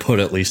put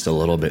at least a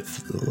little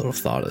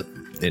thought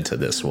into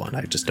this one.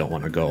 I just don't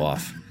want to go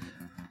off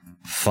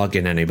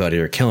fucking anybody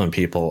or killing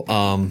people.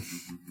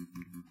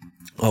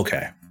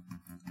 Okay.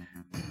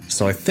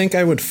 So I think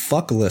I would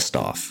fuck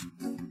Listoff.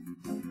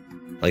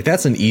 Like,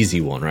 that's an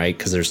easy one, right?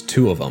 Because there's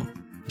two of them.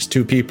 There's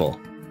two people.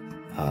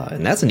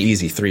 And that's an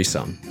easy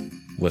threesome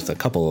with a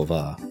couple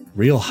of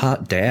real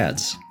hot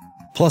dads.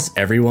 Plus,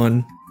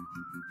 everyone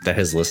that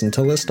has listened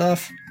to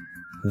Listoff,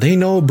 they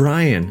know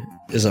Brian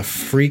is a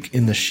freak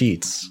in the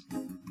sheets.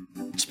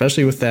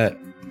 Especially with that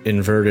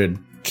inverted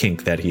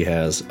kink that he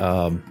has.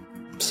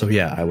 So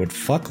yeah, I would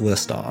fuck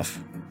Listoff.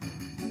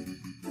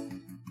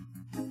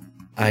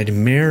 I'd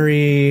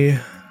marry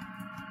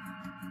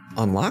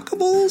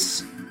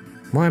Unlockables?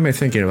 Why am I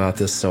thinking about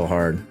this so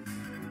hard?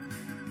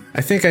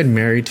 I think I'd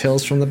marry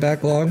Tales from the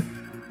Backlog.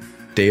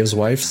 Dave's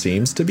wife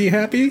seems to be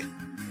happy.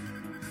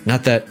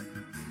 Not that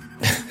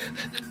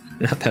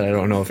I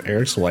don't know if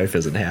Eric's wife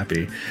isn't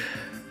happy.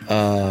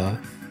 I'd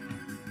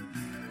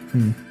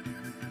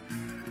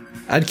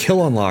kill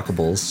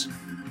Unlockables.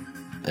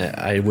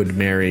 I would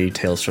marry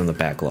Tales from the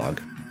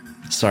Backlog.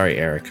 Sorry,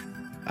 Eric.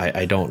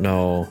 I don't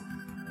know.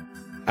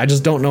 I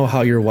just don't know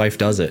how your wife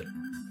does it.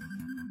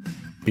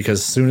 Because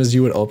as soon as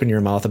you would open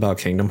your mouth about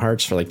Kingdom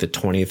Hearts for like the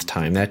 20th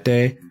time that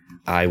day,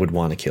 I would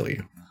want to kill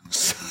you.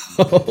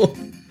 So,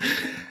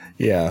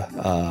 yeah.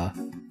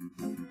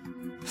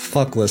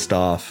 Fuck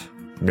Listoff,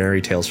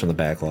 marry Tales from the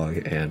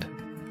Backlog, and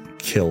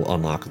kill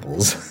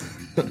Unlockables.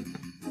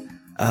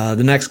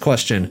 The next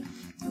question.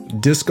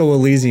 Disco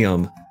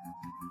Elysium.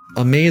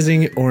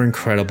 Amazing or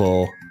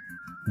incredible?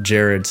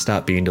 Jared,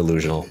 stop being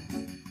delusional.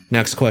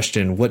 Next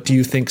question. What do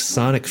you think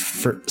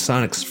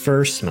Sonic's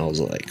fur smells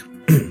like?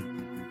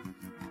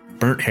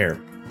 Burnt hair.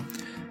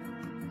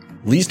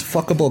 Least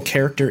fuckable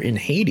character in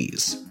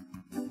Hades?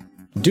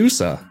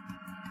 Dusa.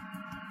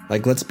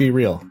 Like, let's be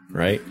real,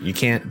 right? You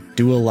can't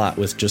do a lot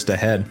with just a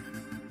head.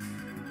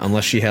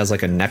 Unless she has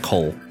like a neck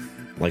hole,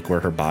 like where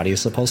her body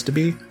is supposed to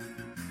be.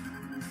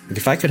 Like,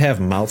 if I could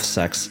have mouth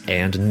sex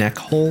and neck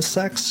hole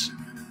sex,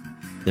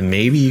 then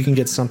maybe you can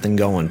get something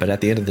going. But at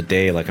the end of the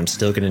day, like, I'm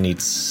still going to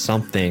need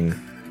something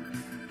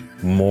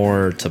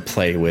more to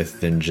play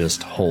with than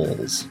just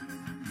holes.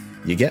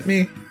 You get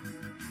me?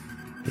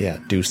 Yeah,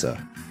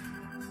 Dusa.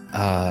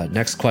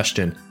 Next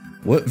question.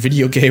 What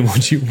video game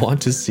would you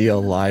want to see a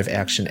live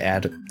action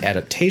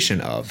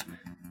adaptation of?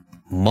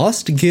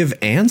 Must give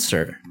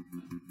answer.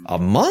 A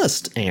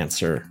must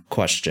answer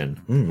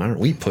question. Aren't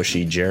we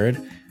pushy, Jared?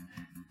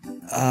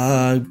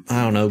 I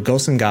don't know.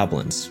 Ghosts and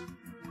Goblins.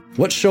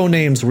 What show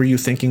names were you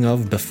thinking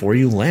of before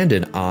you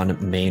landed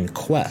on Main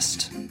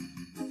Quest?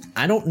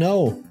 I don't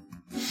know.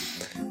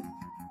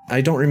 I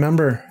don't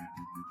remember.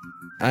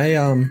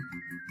 I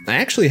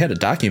actually had a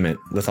document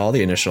with all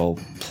the initial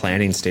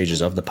planning stages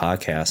of the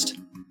podcast.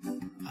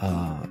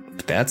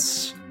 But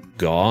that's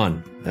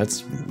gone.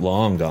 That's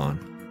long gone.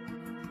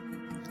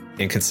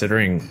 And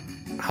considering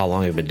how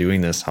long I've been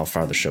doing this, how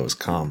far the show has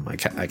come, I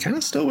kind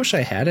of still wish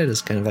I had it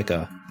as kind of like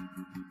a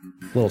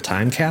little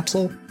time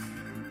capsule.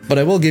 But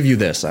I will give you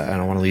this. I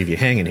don't want to leave you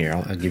hanging here.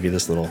 I'll give you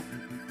this little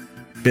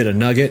bit of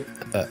nugget.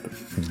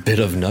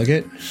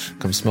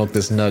 Come smoke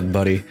this nug,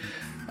 buddy.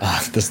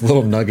 This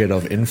little nugget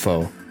of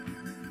info.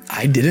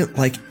 I didn't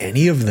like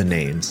any of the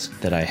names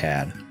that I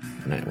had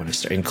when I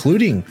started,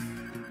 including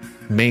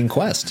Main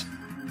Quest.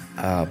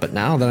 But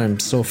now that I'm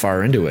so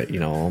far into it,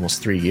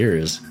 almost 3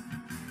 years,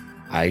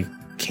 I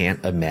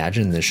can't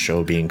imagine this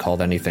show being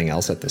called anything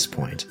else at this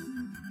point.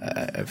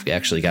 I've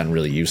actually gotten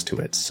really used to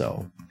it.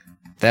 So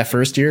that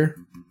first year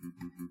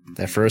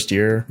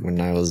when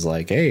I was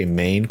like, hey,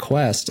 Main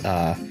Quest,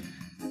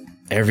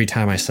 every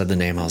time I said the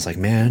name, I was like,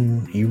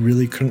 man, you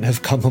really couldn't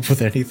have come up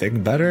with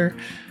anything better.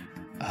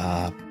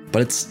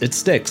 But it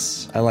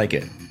sticks. I like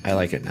it. I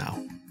like it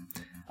now.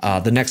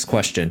 The next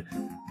question.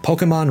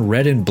 Pokemon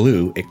Red and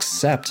Blue,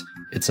 except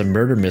it's a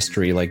murder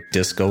mystery like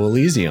Disco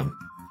Elysium.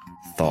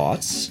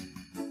 Thoughts?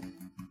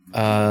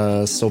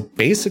 So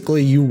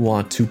basically you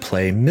want to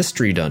play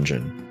Mystery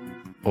Dungeon.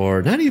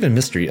 Or not even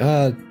Mystery,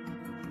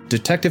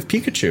 Detective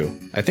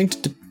Pikachu. I think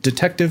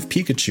Detective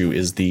Pikachu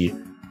is the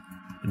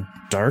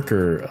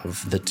darker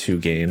of the two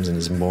games and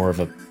is more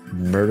of a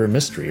murder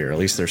mystery, or at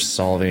least they're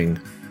solving...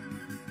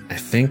 I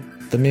think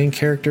the main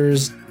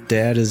character's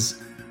dad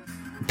is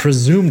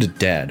presumed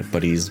dead,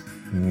 but he's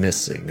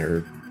missing,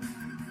 or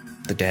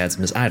the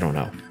dad's I don't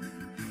know.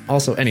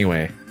 Also,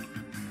 anyway,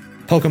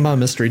 Pokemon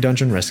Mystery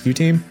Dungeon Rescue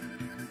Team,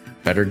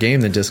 better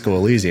game than Disco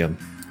Elysium.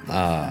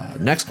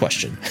 Next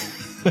question.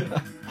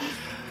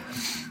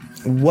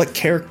 What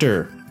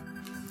character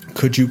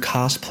could you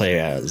cosplay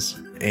as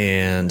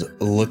and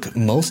look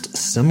most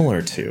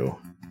similar to?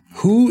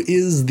 Who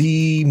is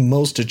the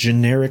most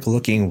generic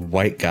looking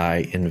white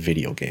guy in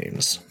video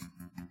games?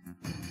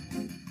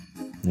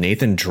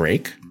 Nathan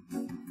Drake?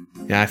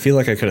 Yeah, I feel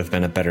like I could have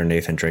been a better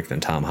Nathan Drake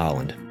than Tom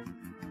Holland.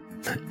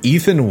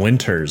 Ethan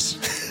Winters.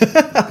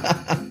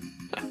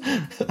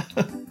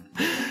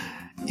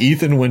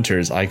 Ethan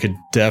Winters. I could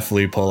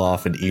definitely pull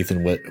off an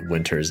Ethan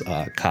Winters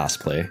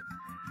cosplay.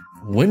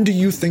 When do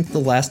you think The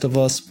Last of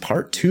Us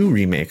Part 2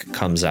 remake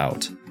comes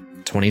out?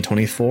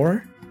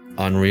 2024?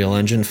 Unreal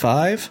Engine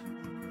 5?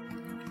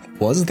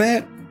 Was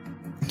that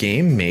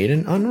game made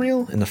in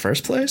Unreal in the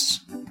first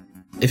place?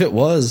 If it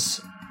was,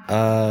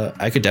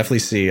 I could definitely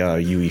see a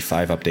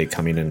UE5 update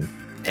coming in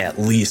at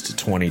least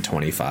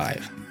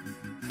 2025.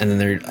 And then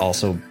they're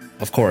also,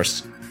 of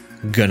course,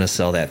 gonna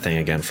sell that thing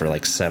again for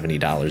like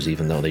 $70,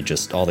 even though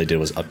all they did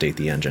was update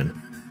the engine.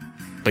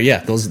 But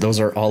yeah, those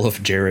are all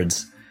of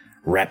Jared's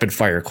rapid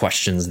fire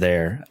questions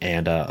there.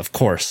 And of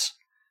course,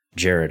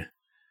 Jared,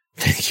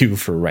 thank you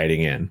for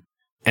writing in.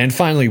 And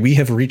finally, we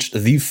have reached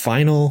the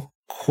final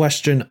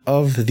question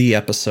of the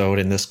episode,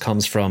 and this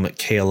comes from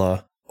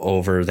Kayla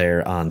over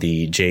there on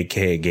the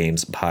JK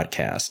Games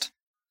podcast.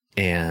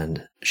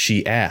 And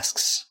she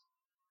asks,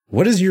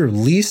 what is your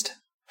least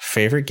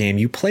favorite game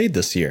you played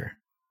this year?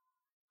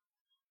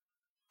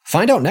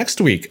 Find out next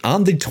week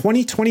on the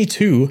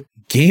 2022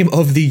 Game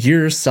of the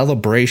Year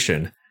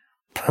celebration.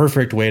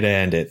 Perfect way to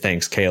end it.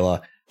 Thanks,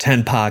 Kayla.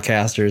 10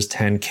 podcasters,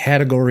 10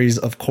 categories,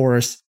 of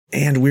course.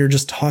 And we're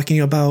just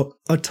talking about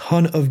a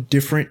ton of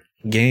different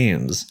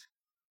games.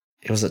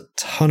 It was a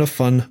ton of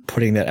fun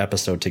putting that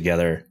episode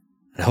together.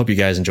 I hope you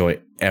guys enjoy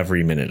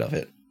every minute of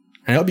it.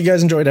 I hope you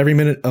guys enjoyed every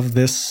minute of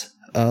this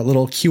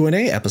little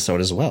Q&A episode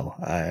as well.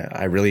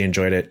 I really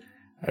enjoyed it.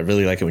 I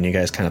really like it when you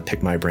guys kind of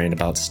pick my brain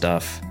about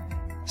stuff.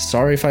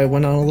 Sorry if I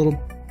went on a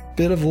little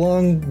bit of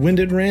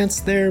long-winded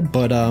rants there,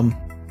 but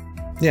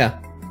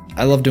yeah,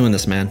 I love doing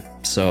this, man.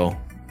 So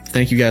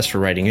thank you guys for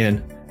writing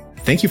in.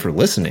 Thank you for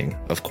listening,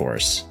 of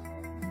course.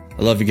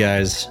 I love you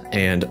guys.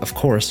 And of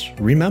course,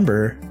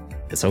 remember,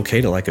 it's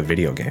okay to like a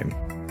video game.